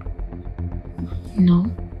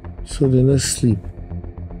 No. So then let's sleep.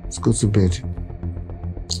 Let's go to bed.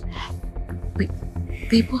 Wait,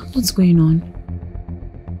 babe, what's going on?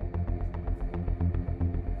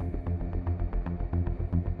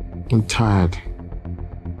 I'm tired.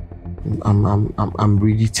 I'm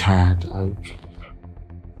really tired. I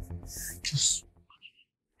just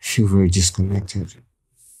feel very disconnected.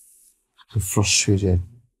 I'm frustrated.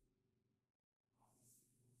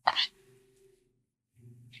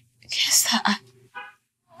 Yes,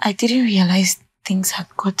 I didn't realize things had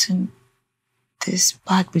gotten this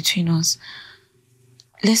bad between us.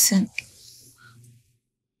 Listen,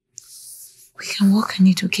 we can work on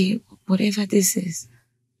it, okay? Whatever this is.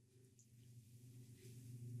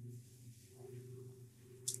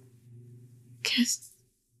 Yes.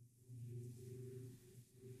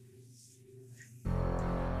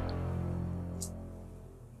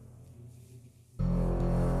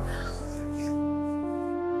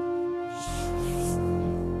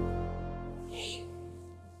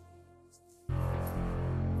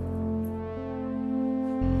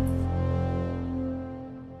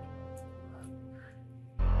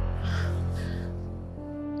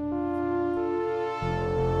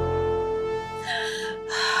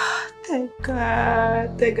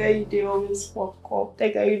 Thank God you dey always fuck up.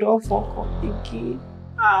 Thank God you don't fuck up again.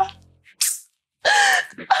 How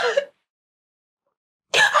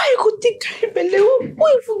you could think carry belle? Who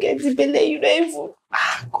even get the belle? You don't even.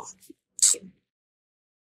 God.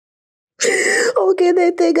 Okay,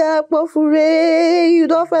 then take a pofure. You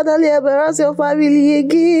don't finally embarrass your family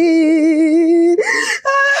again.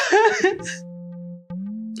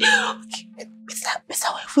 Okay, Mr.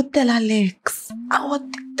 Wife, tell Alex. I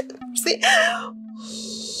want to say.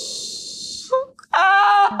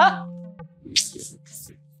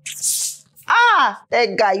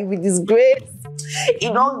 That guy, you be disgraced.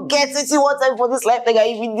 You don't get it. You want time for this life. That guy,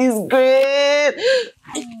 you be disgraced.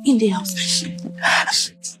 In the house.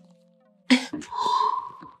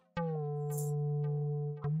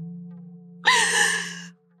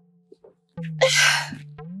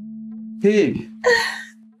 Hey,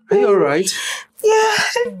 are you alright? Yeah.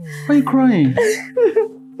 Why are you crying?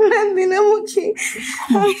 I'm okay.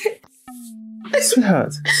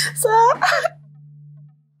 Sweetheart. So,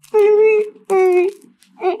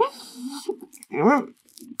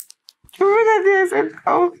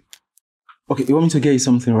 Okay, you want me to get you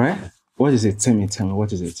something, right? What is it? Tell me,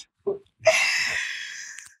 what is it?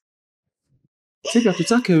 Take her to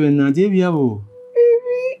Takewe now, dear. Remember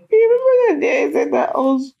that day I said that I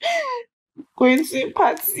was going to a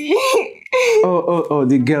party? Oh,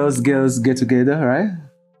 the girls get together, right?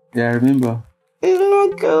 Yeah, I remember. It's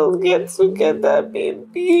not girls get together,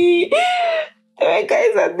 baby. There were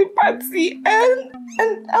guys at the party and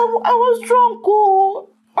I was drunk,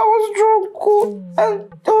 and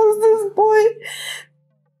there was this boy.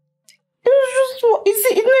 It was just small. You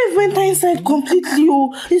see, it never went inside completely,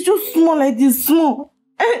 it's just small like this, small.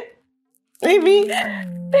 Maybe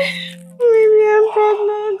I'm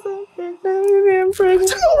pregnant. Maybe I'm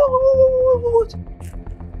pregnant. What?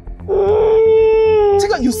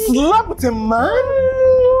 Tika, you slapped a man?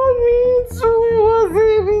 Not me too. It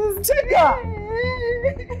was Tika!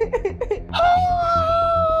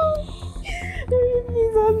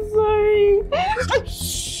 Please, I'm sorry.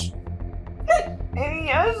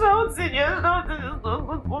 You're shouting. It's not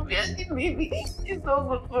good for me, baby. It's not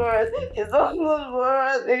good for us. It's not good for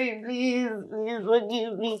us, baby. Please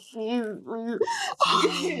forgive me, please.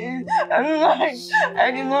 I'm sorry.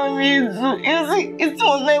 I did not mean to. You see, it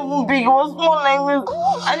was not even big. It was small like this.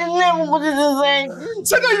 I didn't even put it inside.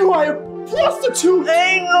 Tika, you are a prostitute. I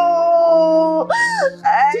know.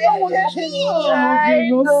 I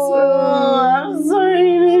know. I'm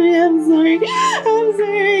sorry, baby. I'm sorry.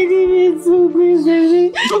 I didn't mean to, please, baby.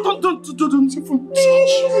 Don't even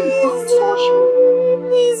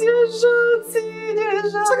Please, you're shouting.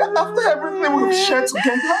 Tika, after everything we've shared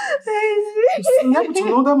together, you slept with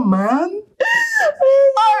another man?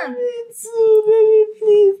 Me too, baby,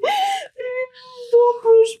 please. Baby, don't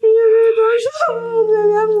push me, baby. Don't shout me.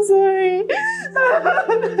 I'm sorry.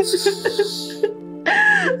 I'm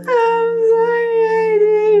sorry, I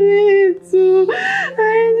didn't mean to. I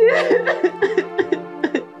didn't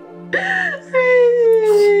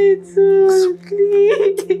mean to.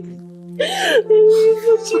 Please. Baby,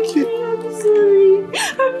 forgive me. I'm sorry.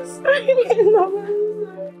 I'm sorry, my love.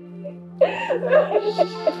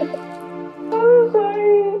 I'm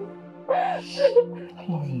sorry.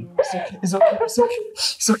 It's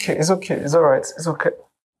okay. It's alright. It's okay.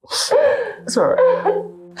 It's alright.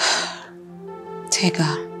 Tega,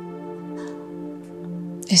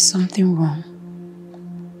 there's something wrong.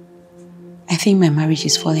 I think my marriage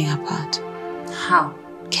is falling apart. How?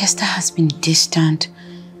 Kester has been distant.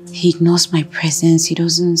 He ignores my presence. He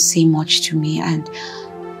doesn't say much to me, and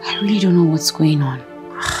I really don't know what's going on.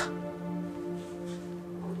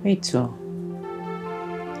 Me too.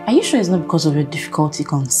 Are you sure it's not because of your difficulty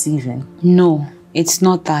conceiving? No, it's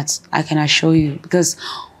not that, I can assure you, because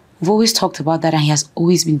we've always talked about that and he has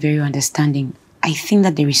always been very understanding. I think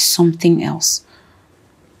that there is something else.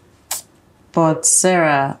 But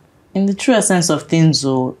Sarah, in the true sense of things,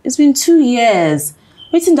 though, it's been 2 years.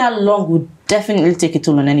 Waiting that long would definitely take a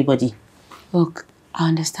toll on anybody. Look, I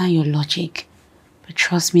understand your logic, but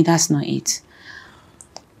trust me, that's not it.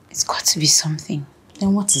 It's got to be something.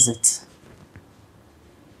 Then what is it?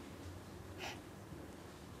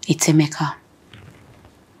 It's Emeka.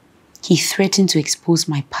 He threatened to expose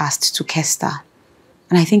my past to Kester.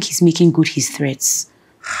 And I think he's making good his threats.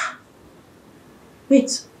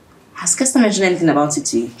 Wait, has Kester mentioned anything about it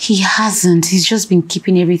to you? He hasn't. He's just been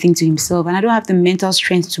keeping everything to himself. And I don't have the mental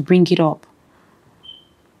strength to bring it up.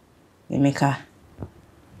 Emeka,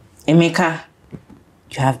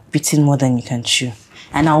 you have bitten more than you can chew.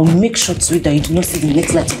 And I'll make sure to it that you do not see the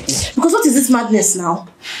next light of this. Because what is this madness now?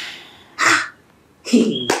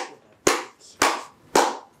 Hey.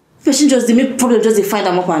 Fashion just they make problem just they find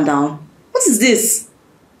them up and down. What is this?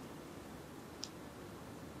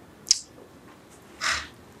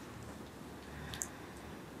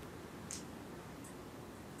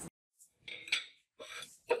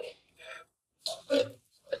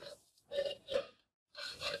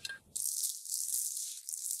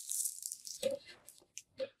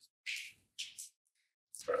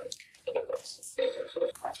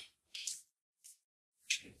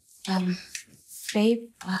 Babe,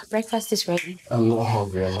 breakfast is ready. I'm not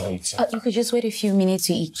hungry, I'm not eating. You could just wait a few minutes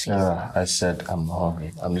to eat, please. I said I'm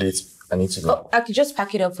hungry. I'm late. I need to go. I could just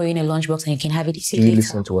pack it up for you in a lunchbox and you can have it easy Do you later.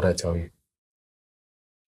 listen to what I tell you?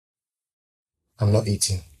 I'm not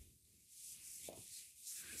eating.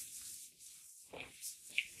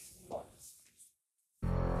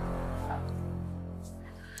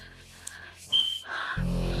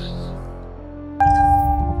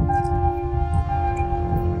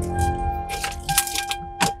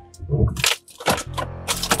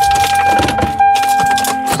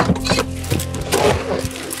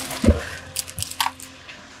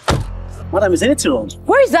 Madam, is anything wrong?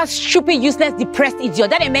 Where is that stupid, useless, depressed idiot?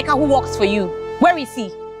 That Emeka who works for you. Where is he?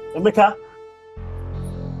 Emeka?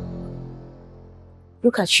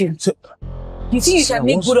 Look at you. You think you can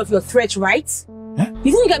make good of your threats, right? You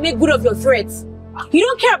think you can make good of your threats? You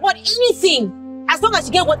don't care about anything. As long as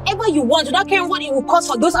you get whatever you want, without caring what it will cost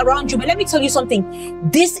for those around you. But let me tell you something.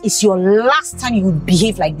 This is your last time you would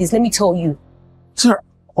behave like this. Let me tell you. Sir,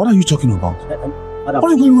 what are you talking about? Madam,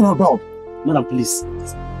 what are you going on about? Madam, please.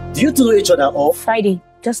 Do you two know each other or? Friday,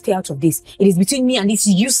 just stay out of this. It is between me and this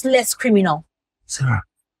useless criminal. Sarah.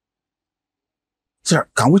 Sarah,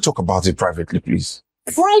 can we talk about it privately, please?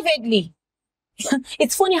 Privately?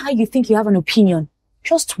 It's funny how you think you have an opinion.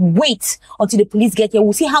 Just wait until the police get here.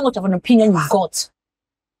 We'll see how much of an opinion you've got.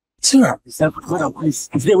 Sarah. Madam, please.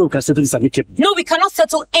 Is there a way we can settle this amicably? No, we cannot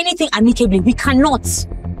settle anything amicably. We cannot.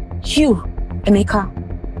 You,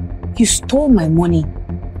 Emeka, you stole my money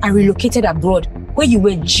and relocated abroad, where you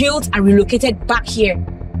were jailed and relocated back here.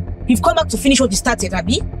 You've come back to finish what you started,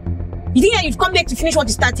 Abby? You think that you've come back to finish what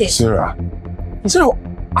you started? Sarah,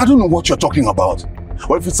 I don't know what you're talking about.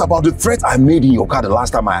 Or if it's about the threat I made in your car the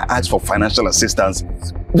last time I asked for financial assistance,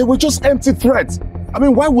 they were just empty threats. I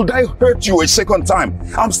mean, why would I hurt you a second time?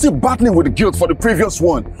 I'm still battling with the guilt for the previous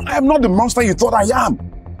one. I am not the monster you thought I am.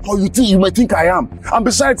 Or you may think I am. And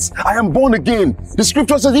besides, I am born again. The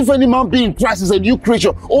scripture says, if any man be in Christ is a new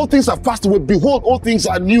creature. All things have passed away. Behold, all things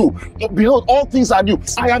are new. Behold, all things are new.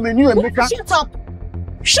 I am a new Emeka. Shut up!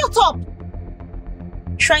 Shut up!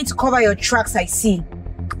 Trying to cover your tracks, I see.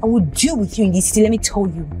 I will deal with you in this city, let me tell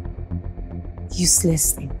you.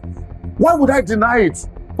 Useless thing. Why would I deny it?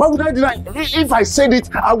 Why would I deny it? If I said it,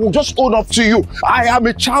 I will just own up to you. I am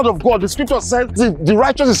a child of God. The scripture says the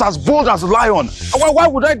righteous is as bold as a lion. Why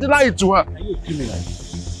would I deny it to her? Are you a criminal?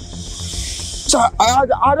 So I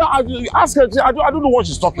ask her, I don't know what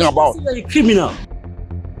she's talking about. You're a criminal.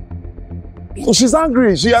 She's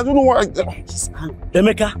angry. I don't know what.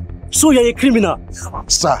 Emeka, so you're a criminal.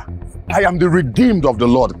 Sir, I am the redeemed of the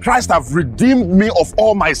Lord. Christ have redeemed me of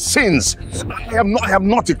all my sins. I am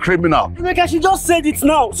not a criminal. Emeka, she just said it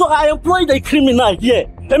now. So I employed a criminal here.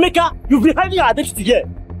 Emeka, you've been hiding your identity here.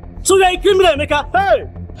 So you're a criminal, Emeka. Hey!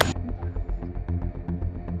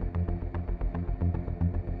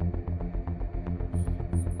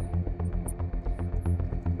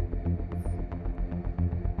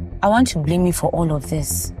 I want to blame you for all of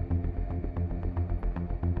this.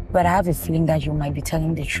 But I have a feeling that you might be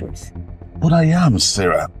telling the truth. But I am,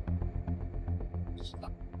 Sarah.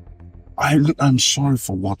 I'm sorry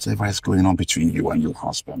for whatever is going on between you and your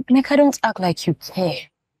husband. Emeka, don't act like you care.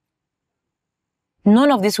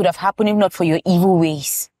 None of this would have happened if not for your evil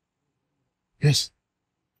ways. Yes,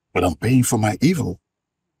 but I'm paying for my evil.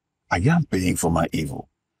 I am paying for my evil.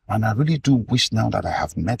 And I really do wish now that I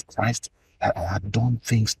have met Christ that I had done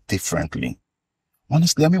things differently.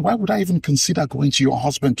 Honestly, I mean, why would I even consider going to your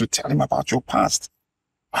husband to tell him about your past?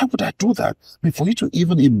 Why would I do that? I mean, for you to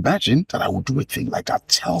even imagine that I would do a thing like that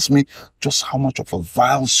tells me just how much of a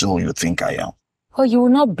vile soul you think I am. Well, you will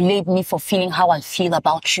not blame me for feeling how I feel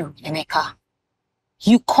about you, Emeka.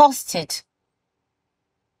 You caused it.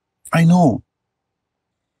 I know.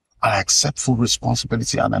 I accept full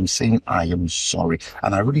responsibility and I'm saying I am sorry.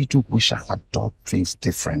 And I really do wish I had done things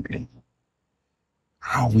differently.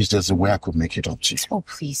 I wish there's a way I could make it up to you. Oh,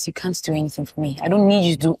 please, you can't do anything for me. I don't need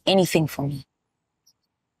you to do anything for me.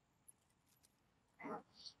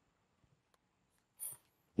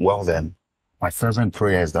 Well then, my fervent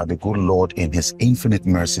prayer is that the good Lord in his infinite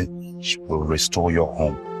mercy will restore your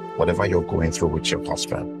home, whatever you're going through with your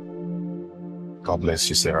husband. God bless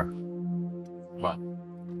you, Sarah. Bye.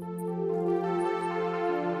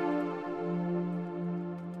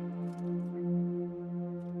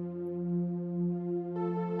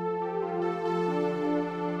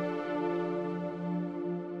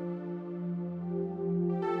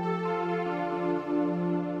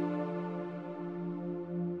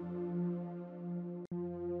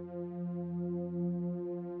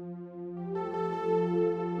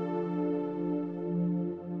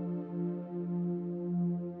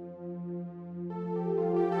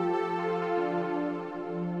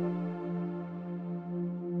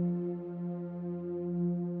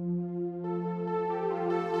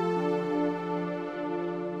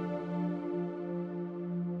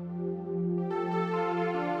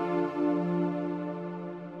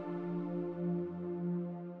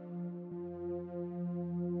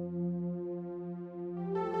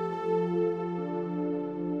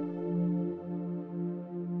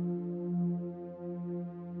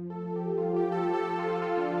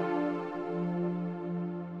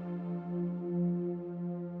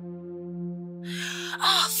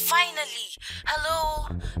 Oh, finally. Hello?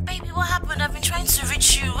 Baby, what happened? I've been trying to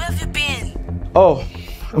reach you. Where have you been? Oh,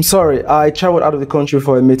 I'm sorry. I traveled out of the country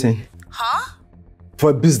for a meeting. Huh? For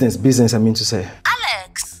a business, I mean to say.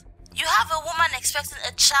 Alex, you have a woman expecting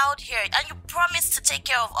a child here and you promised to take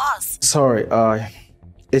care of us. Sorry,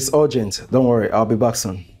 it's urgent. Don't worry, I'll be back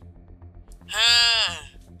soon.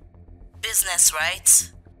 Business,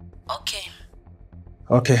 right? Okay.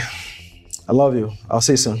 Okay. I love you. I'll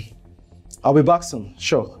see you soon. I'll be back soon,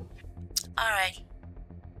 sure. Alright.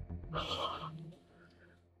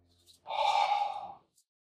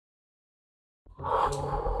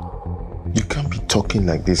 You can't be talking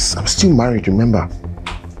like this. I'm still married, remember?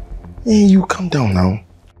 Hey, you calm down now.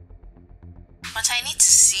 But I need to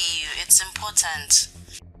see you. It's important.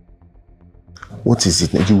 What is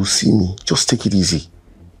it? You will see me. Just take it easy.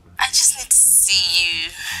 I just need to see you.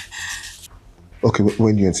 Okay,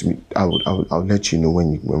 when do you want to meet? I'll let you know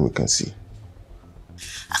when we can see.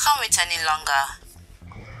 I can't wait any longer.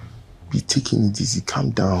 Be taking it easy.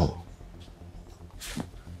 Calm down.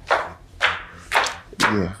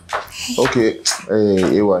 Yeah. Okay.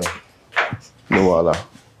 Hey, AY. No wala.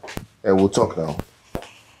 Hey, we'll talk now.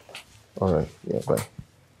 All right. Yeah, bye.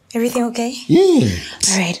 Everything okay? Yeah.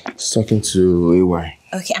 All right. Just talking to AY.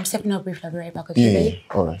 Okay, I'm stepping up briefly. I'll be right back, okay, Yeah. babe?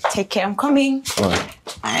 All right. Take care. I'm coming. All right.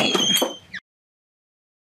 All right.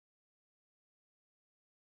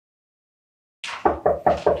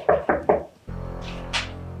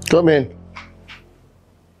 Come in.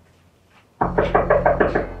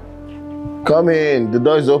 Come in. The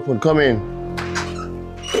door is open. Come in.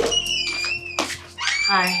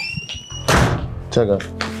 Hi. Check out.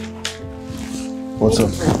 What's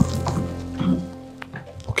up?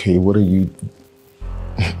 Okay, what are you...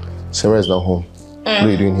 Sarah is not home. What are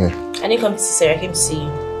you doing here? I didn't come to see Sarah. I came to see you.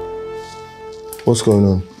 What's going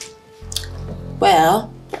on?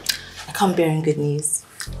 Well, I come bearing good news.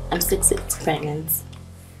 I'm 6 pregnant.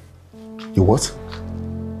 You what?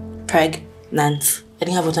 Pregnant. I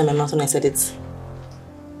didn't have water in my mouth when I said it.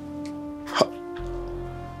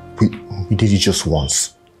 We did it just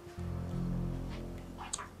once.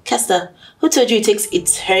 Kester, who told you it takes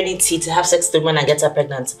eternity to have sex with a woman and get her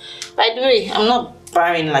pregnant? By the way, I'm not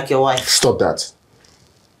barren like your wife. Stop that.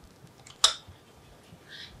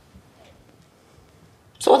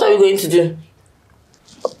 So what are we going to do?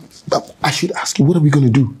 I should ask you, what are we going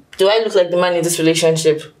to do? Do I look like the man in this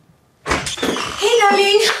relationship? Hey,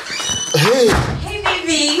 darling. Hey. Hey,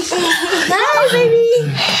 baby. Hi, baby.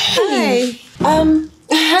 Hi.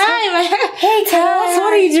 Hi. Hey, Taz.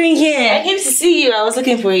 What are you doing here? I came to see you. I was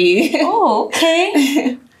looking for you. Oh,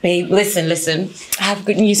 okay. Babe, listen. I have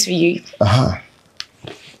good news for you.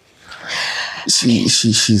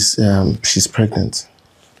 She's pregnant.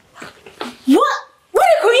 What? What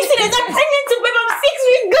a coincidence! I'm pregnant too, babe. I'm 6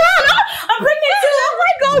 weeks gone. I'm pregnant too. Oh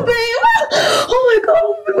my god, babe. Oh my god,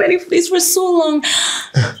 we've been waiting for this for so long.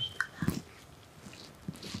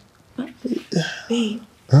 Babe.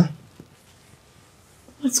 Huh?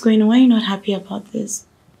 What's going on? Why are you not happy about this?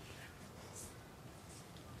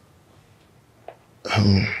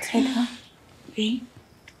 Tell her, babe.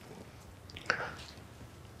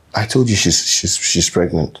 I told you she's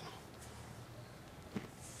pregnant.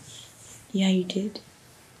 Yeah, you did.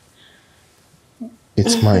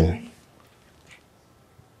 It's mine.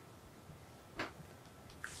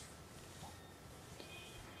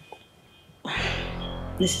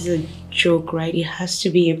 This is a joke, right? It has to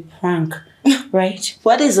be a prank, right?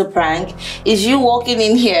 What is a prank? Is you walking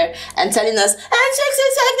in here and telling us, I'm 6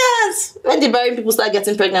 seconds! When the barren people start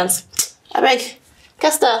getting pregnant. I beg,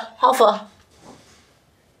 Kester, how far?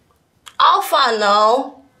 How far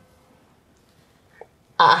now?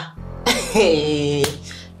 Ah.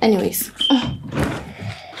 Anyways.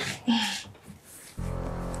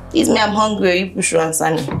 It's me, I'm hungry. You push you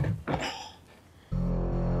answer me.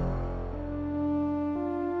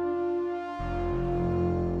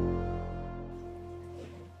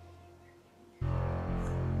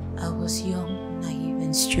 I was young, naive,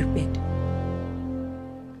 and stupid.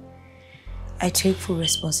 I take full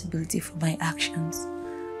responsibility for my actions.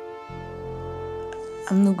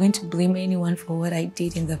 I'm not going to blame anyone for what I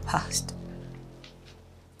did in the past.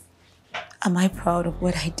 Am I proud of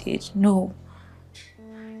what I did? No.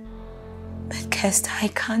 But Kester, I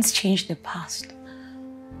can't change the past.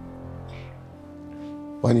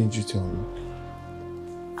 Why didn't you tell me?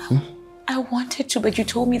 I wanted to, but you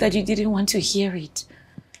told me that you didn't want to hear it.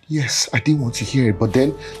 Yes, I didn't want to hear it, but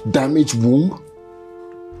then damaged womb?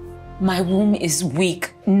 My womb is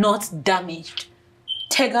weak, not damaged.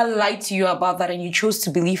 Tega lied to you about that and you chose to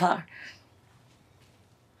believe her.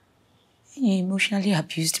 You emotionally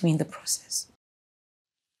abused me in the process.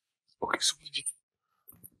 Okay, so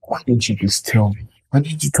why didn't you just tell me? Why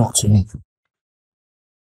didn't you talk to me?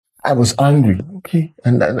 I was angry, okay?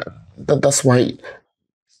 And that's why I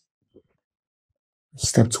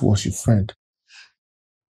stepped towards your friend.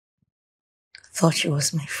 Thought she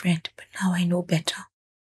was my friend, but now I know better.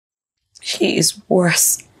 She is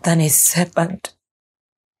worse than a serpent.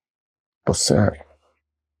 But sir,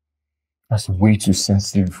 that's way too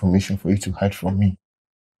sensitive information for you to hide from me.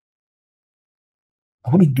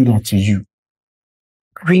 I wouldn't do that to you.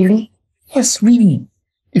 Really? Yes, really.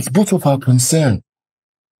 It's both of our concern.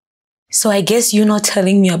 So I guess you're not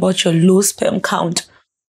telling me about your low sperm count,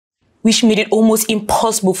 which made it almost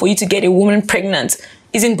impossible for you to get a woman pregnant,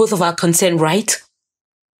 isn't both of our concern, right?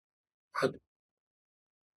 How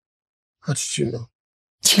did you know?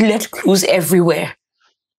 You left clues everywhere.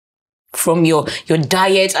 From your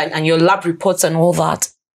diet and your lab reports and all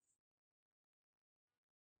that.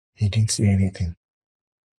 He didn't say anything.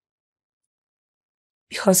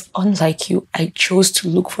 Because unlike you, I chose to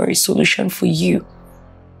look for a solution for you.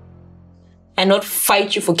 And not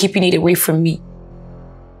fight you for keeping it away from me.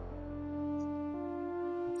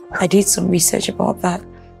 I did some research about that.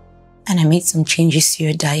 And I made some changes to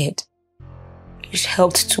your diet. Which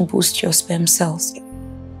helped to boost your sperm cells.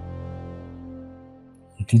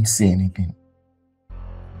 He didn't say anything.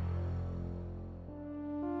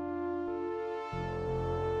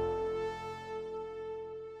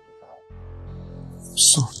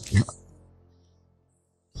 Sorry.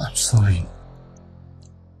 I'm sorry.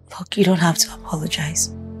 Look, you don't have to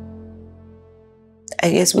apologize.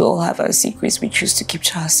 I guess we all have our secrets we choose to keep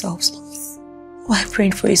to ourselves. Why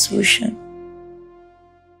praying for a solution?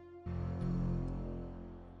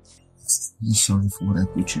 I'm sorry for what I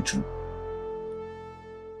put you through.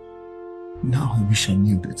 Now I wish I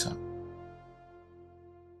knew better.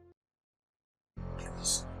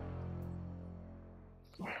 Please.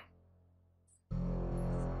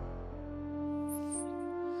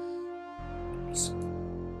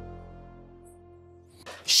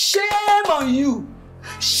 Shame on you!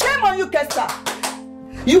 Shame on you, Kester!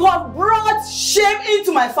 You have brought shame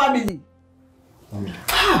into my family.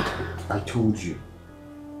 I told you.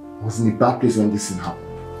 I was in a bad place when this thing happened.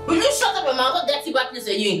 Will you shut up your mouth? What dirty bad place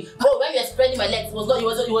are you in? Bro, when you were spreading my legs, it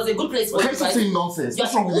was a good place for you. Can't you say nonsense?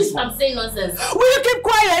 What's wrong with this one? I'm saying nonsense. Will you keep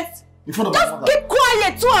quiet? In front of my mother. Just keep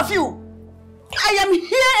quiet, two of you. I am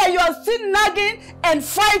here and you are still nagging and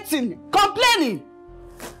fighting, complaining.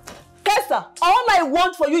 Kester, all I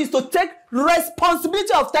want for you is to take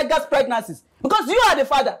responsibility of Tega's pregnancies. Because you are the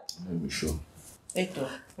father. Let me show. Wait.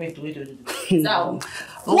 Now,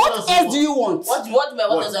 what else do you want? What else do I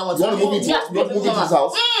want? You want to move into this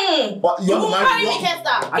house? But you want to marry me,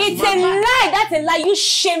 Kester? It's a lie. That's a lie. You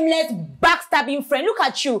shameless, backstabbing friend. Look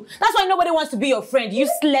at you. That's why nobody wants to be your friend.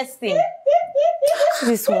 Useless thing.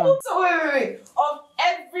 This one. So wait. Of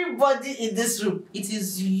everybody in this room, it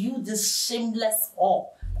is you, this shameless whore,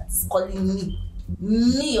 that's calling me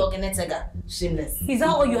Ogenetega, shameless. Is that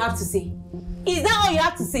all you have to say? Is that all you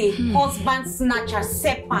have to say? Husband snatcher,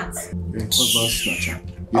 serpent. Husband snatcher.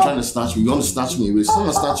 You're trying to snatch me. You want to snatch me away.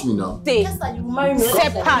 Someone snatch me now. Stay.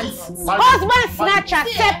 Serpents. Husband snatcher,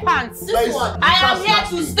 serpents. This one. I am here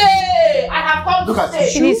to stay. I have come to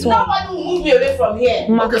stay. Nobody will move me away from here.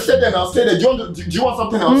 Okay, stay there now. Stay there. Do you want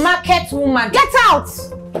something else? Market woman, get out.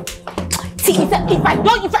 See, if I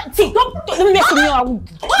don't mess with me.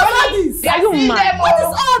 What is this? Are you mad? What is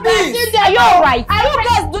all this? Are you alright?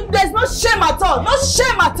 There's no shame at all. No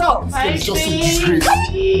shame at all. It's just a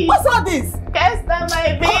disgrace. What's all this? Kester,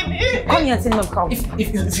 my baby. Come here and tell me come. If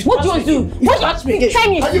you what do you want to do? What touch me? Tell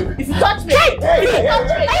me. If you touch me. Hey! Are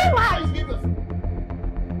you mad?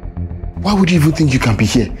 Why would you even think you can be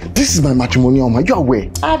here? This is my matrimonial home. Are you aware?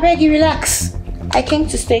 I beg you, relax. I came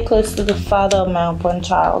to stay close to the father of my unborn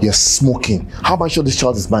child. You're smoking. How am I sure this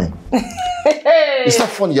child is mine? It's not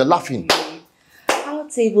funny. You're laughing. Our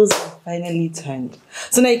tables are finally turned.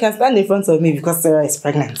 So now you can stand in front of me because Sarah is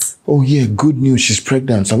pregnant. Oh yeah, good news. She's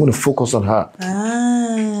pregnant. So I'm going to focus on her.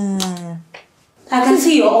 I can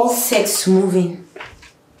see you're all sex moving.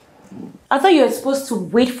 I thought you were supposed to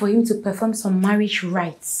wait for him to perform some marriage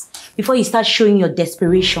rites before you start showing your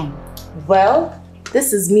desperation. Well,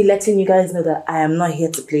 this is me letting you guys know that I am not here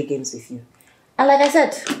to play games with you. And like I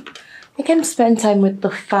said, I can spend time with the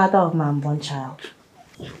father of my unborn child.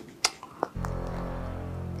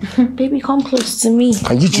 Baby, come close to me.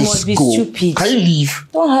 Can you just go? Stupid. Can you leave?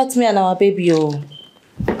 Don't hurt me and our baby, oh.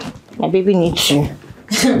 My baby needs you.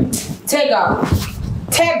 Take her.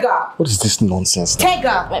 Take her. What is this nonsense? Take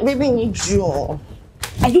her. My baby needs you. Are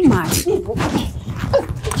you mad?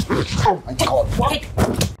 Oh my God, what?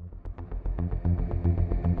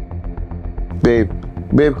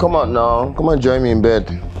 Babe, come on now. Come and join me in bed.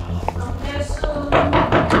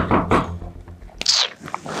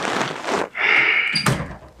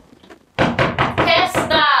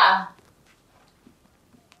 Kester!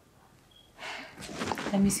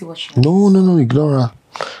 Let me see what she No, ignore her.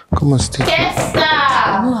 Come on, stay. Kester!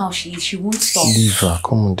 I know how she is. She won't stop. Leave her.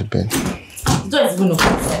 Come on the bed. Don't even know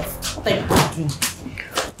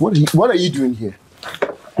what are you doing? What are you doing here?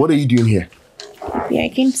 What are you doing here? Yeah, I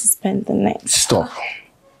came to spend the night. Stop.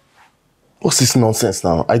 What's this nonsense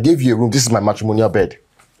now? I gave you a room. This is my matrimonial bed.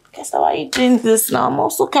 Kester, why are you doing this now? I'm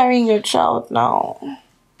also carrying your child now.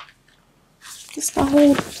 Kester,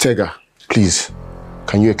 hold. Tega, please.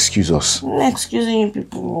 Can you excuse us? I'm not excusing you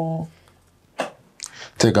people.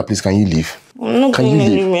 Tega, please, can you leave? I'm not going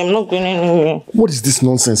anywhere. I'm not going anywhere. What is this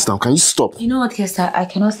nonsense now? Can you stop? You know what, Kester? I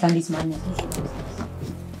cannot stand this man.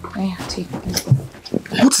 I take this.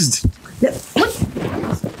 What is this?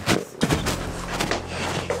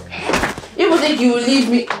 You think you will leave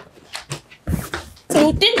me?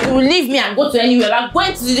 You think you will leave me and go to anywhere? Like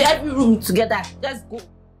going to every room together. Let's go.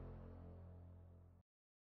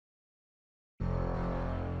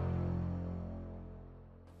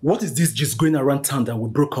 What is this just going around town that we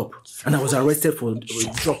broke up and I was arrested for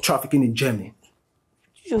drug trafficking in Germany?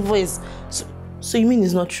 Your voice. So you mean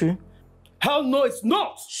it's not true? Hell no, it's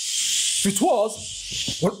not! If it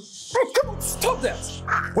was, well, bro, come on, stop that!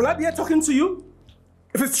 Will I be here talking to you?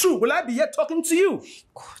 If it's true, will I be here talking to you?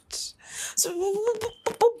 God. So,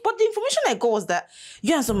 but the information I got was that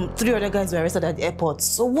you and some 3 other guys were arrested at the airport.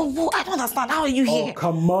 So I don't understand. How are you here? Oh,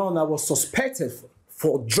 come on. I was suspected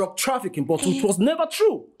for drug trafficking, but it was never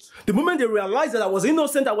true. The moment they realized that I was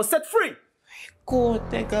innocent, I was set free. God,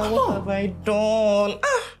 Tega, what have I done?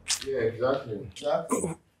 Yeah, exactly.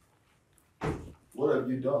 What have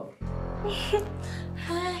you done?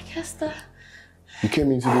 Hi, Kester. You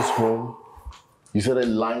came into this home, you started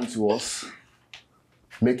lying to us,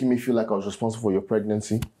 making me feel like I was responsible for your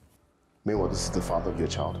pregnancy. Meanwhile, this is the father of your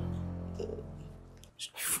child.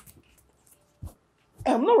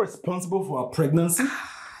 I'm not responsible for her pregnancy.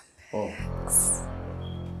 Oh.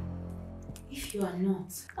 If you are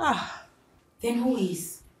not, then who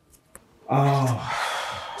is?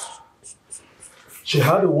 She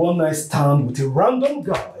had a one-night stand with a random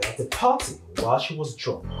guy at the party while she was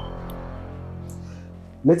drunk.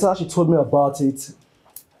 Later, she told me about it,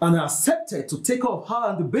 and I accepted to take care of her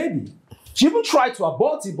and the baby. She even tried to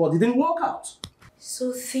abort it, but it didn't work out.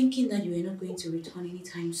 So thinking that you were not going to return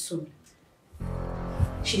anytime soon,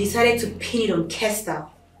 she decided to pin it on Kester.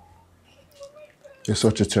 You're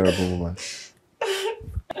such a terrible woman.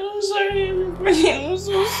 I'm sorry, everybody. I'm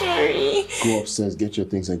so sorry. Go upstairs, get your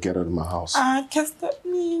things, and get out of my house. Kester,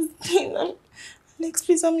 please. Alex,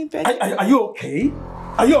 please help me back. Are you okay?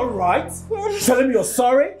 Are you alright? Telling me you're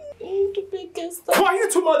sorry? Why are you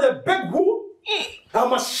two mother beg who?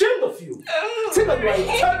 I'm ashamed of you. Think that you are a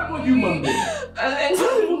terrible human being. I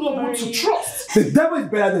don't even know who to trust. The devil is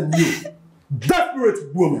better than you.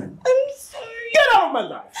 Desperate woman. I'm sorry. Get out of my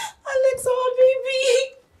life. Alex, our baby.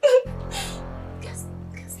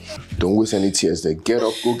 Don't waste any tears there. Get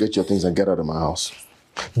up, go get your things and get out of my house.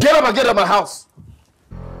 Get up and get out of my house!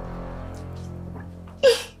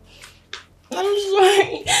 I'm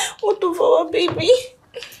sorry. What of our baby?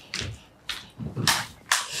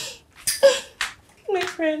 My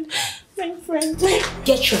friend.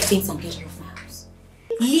 Get your things and get out of my house.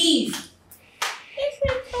 Leave!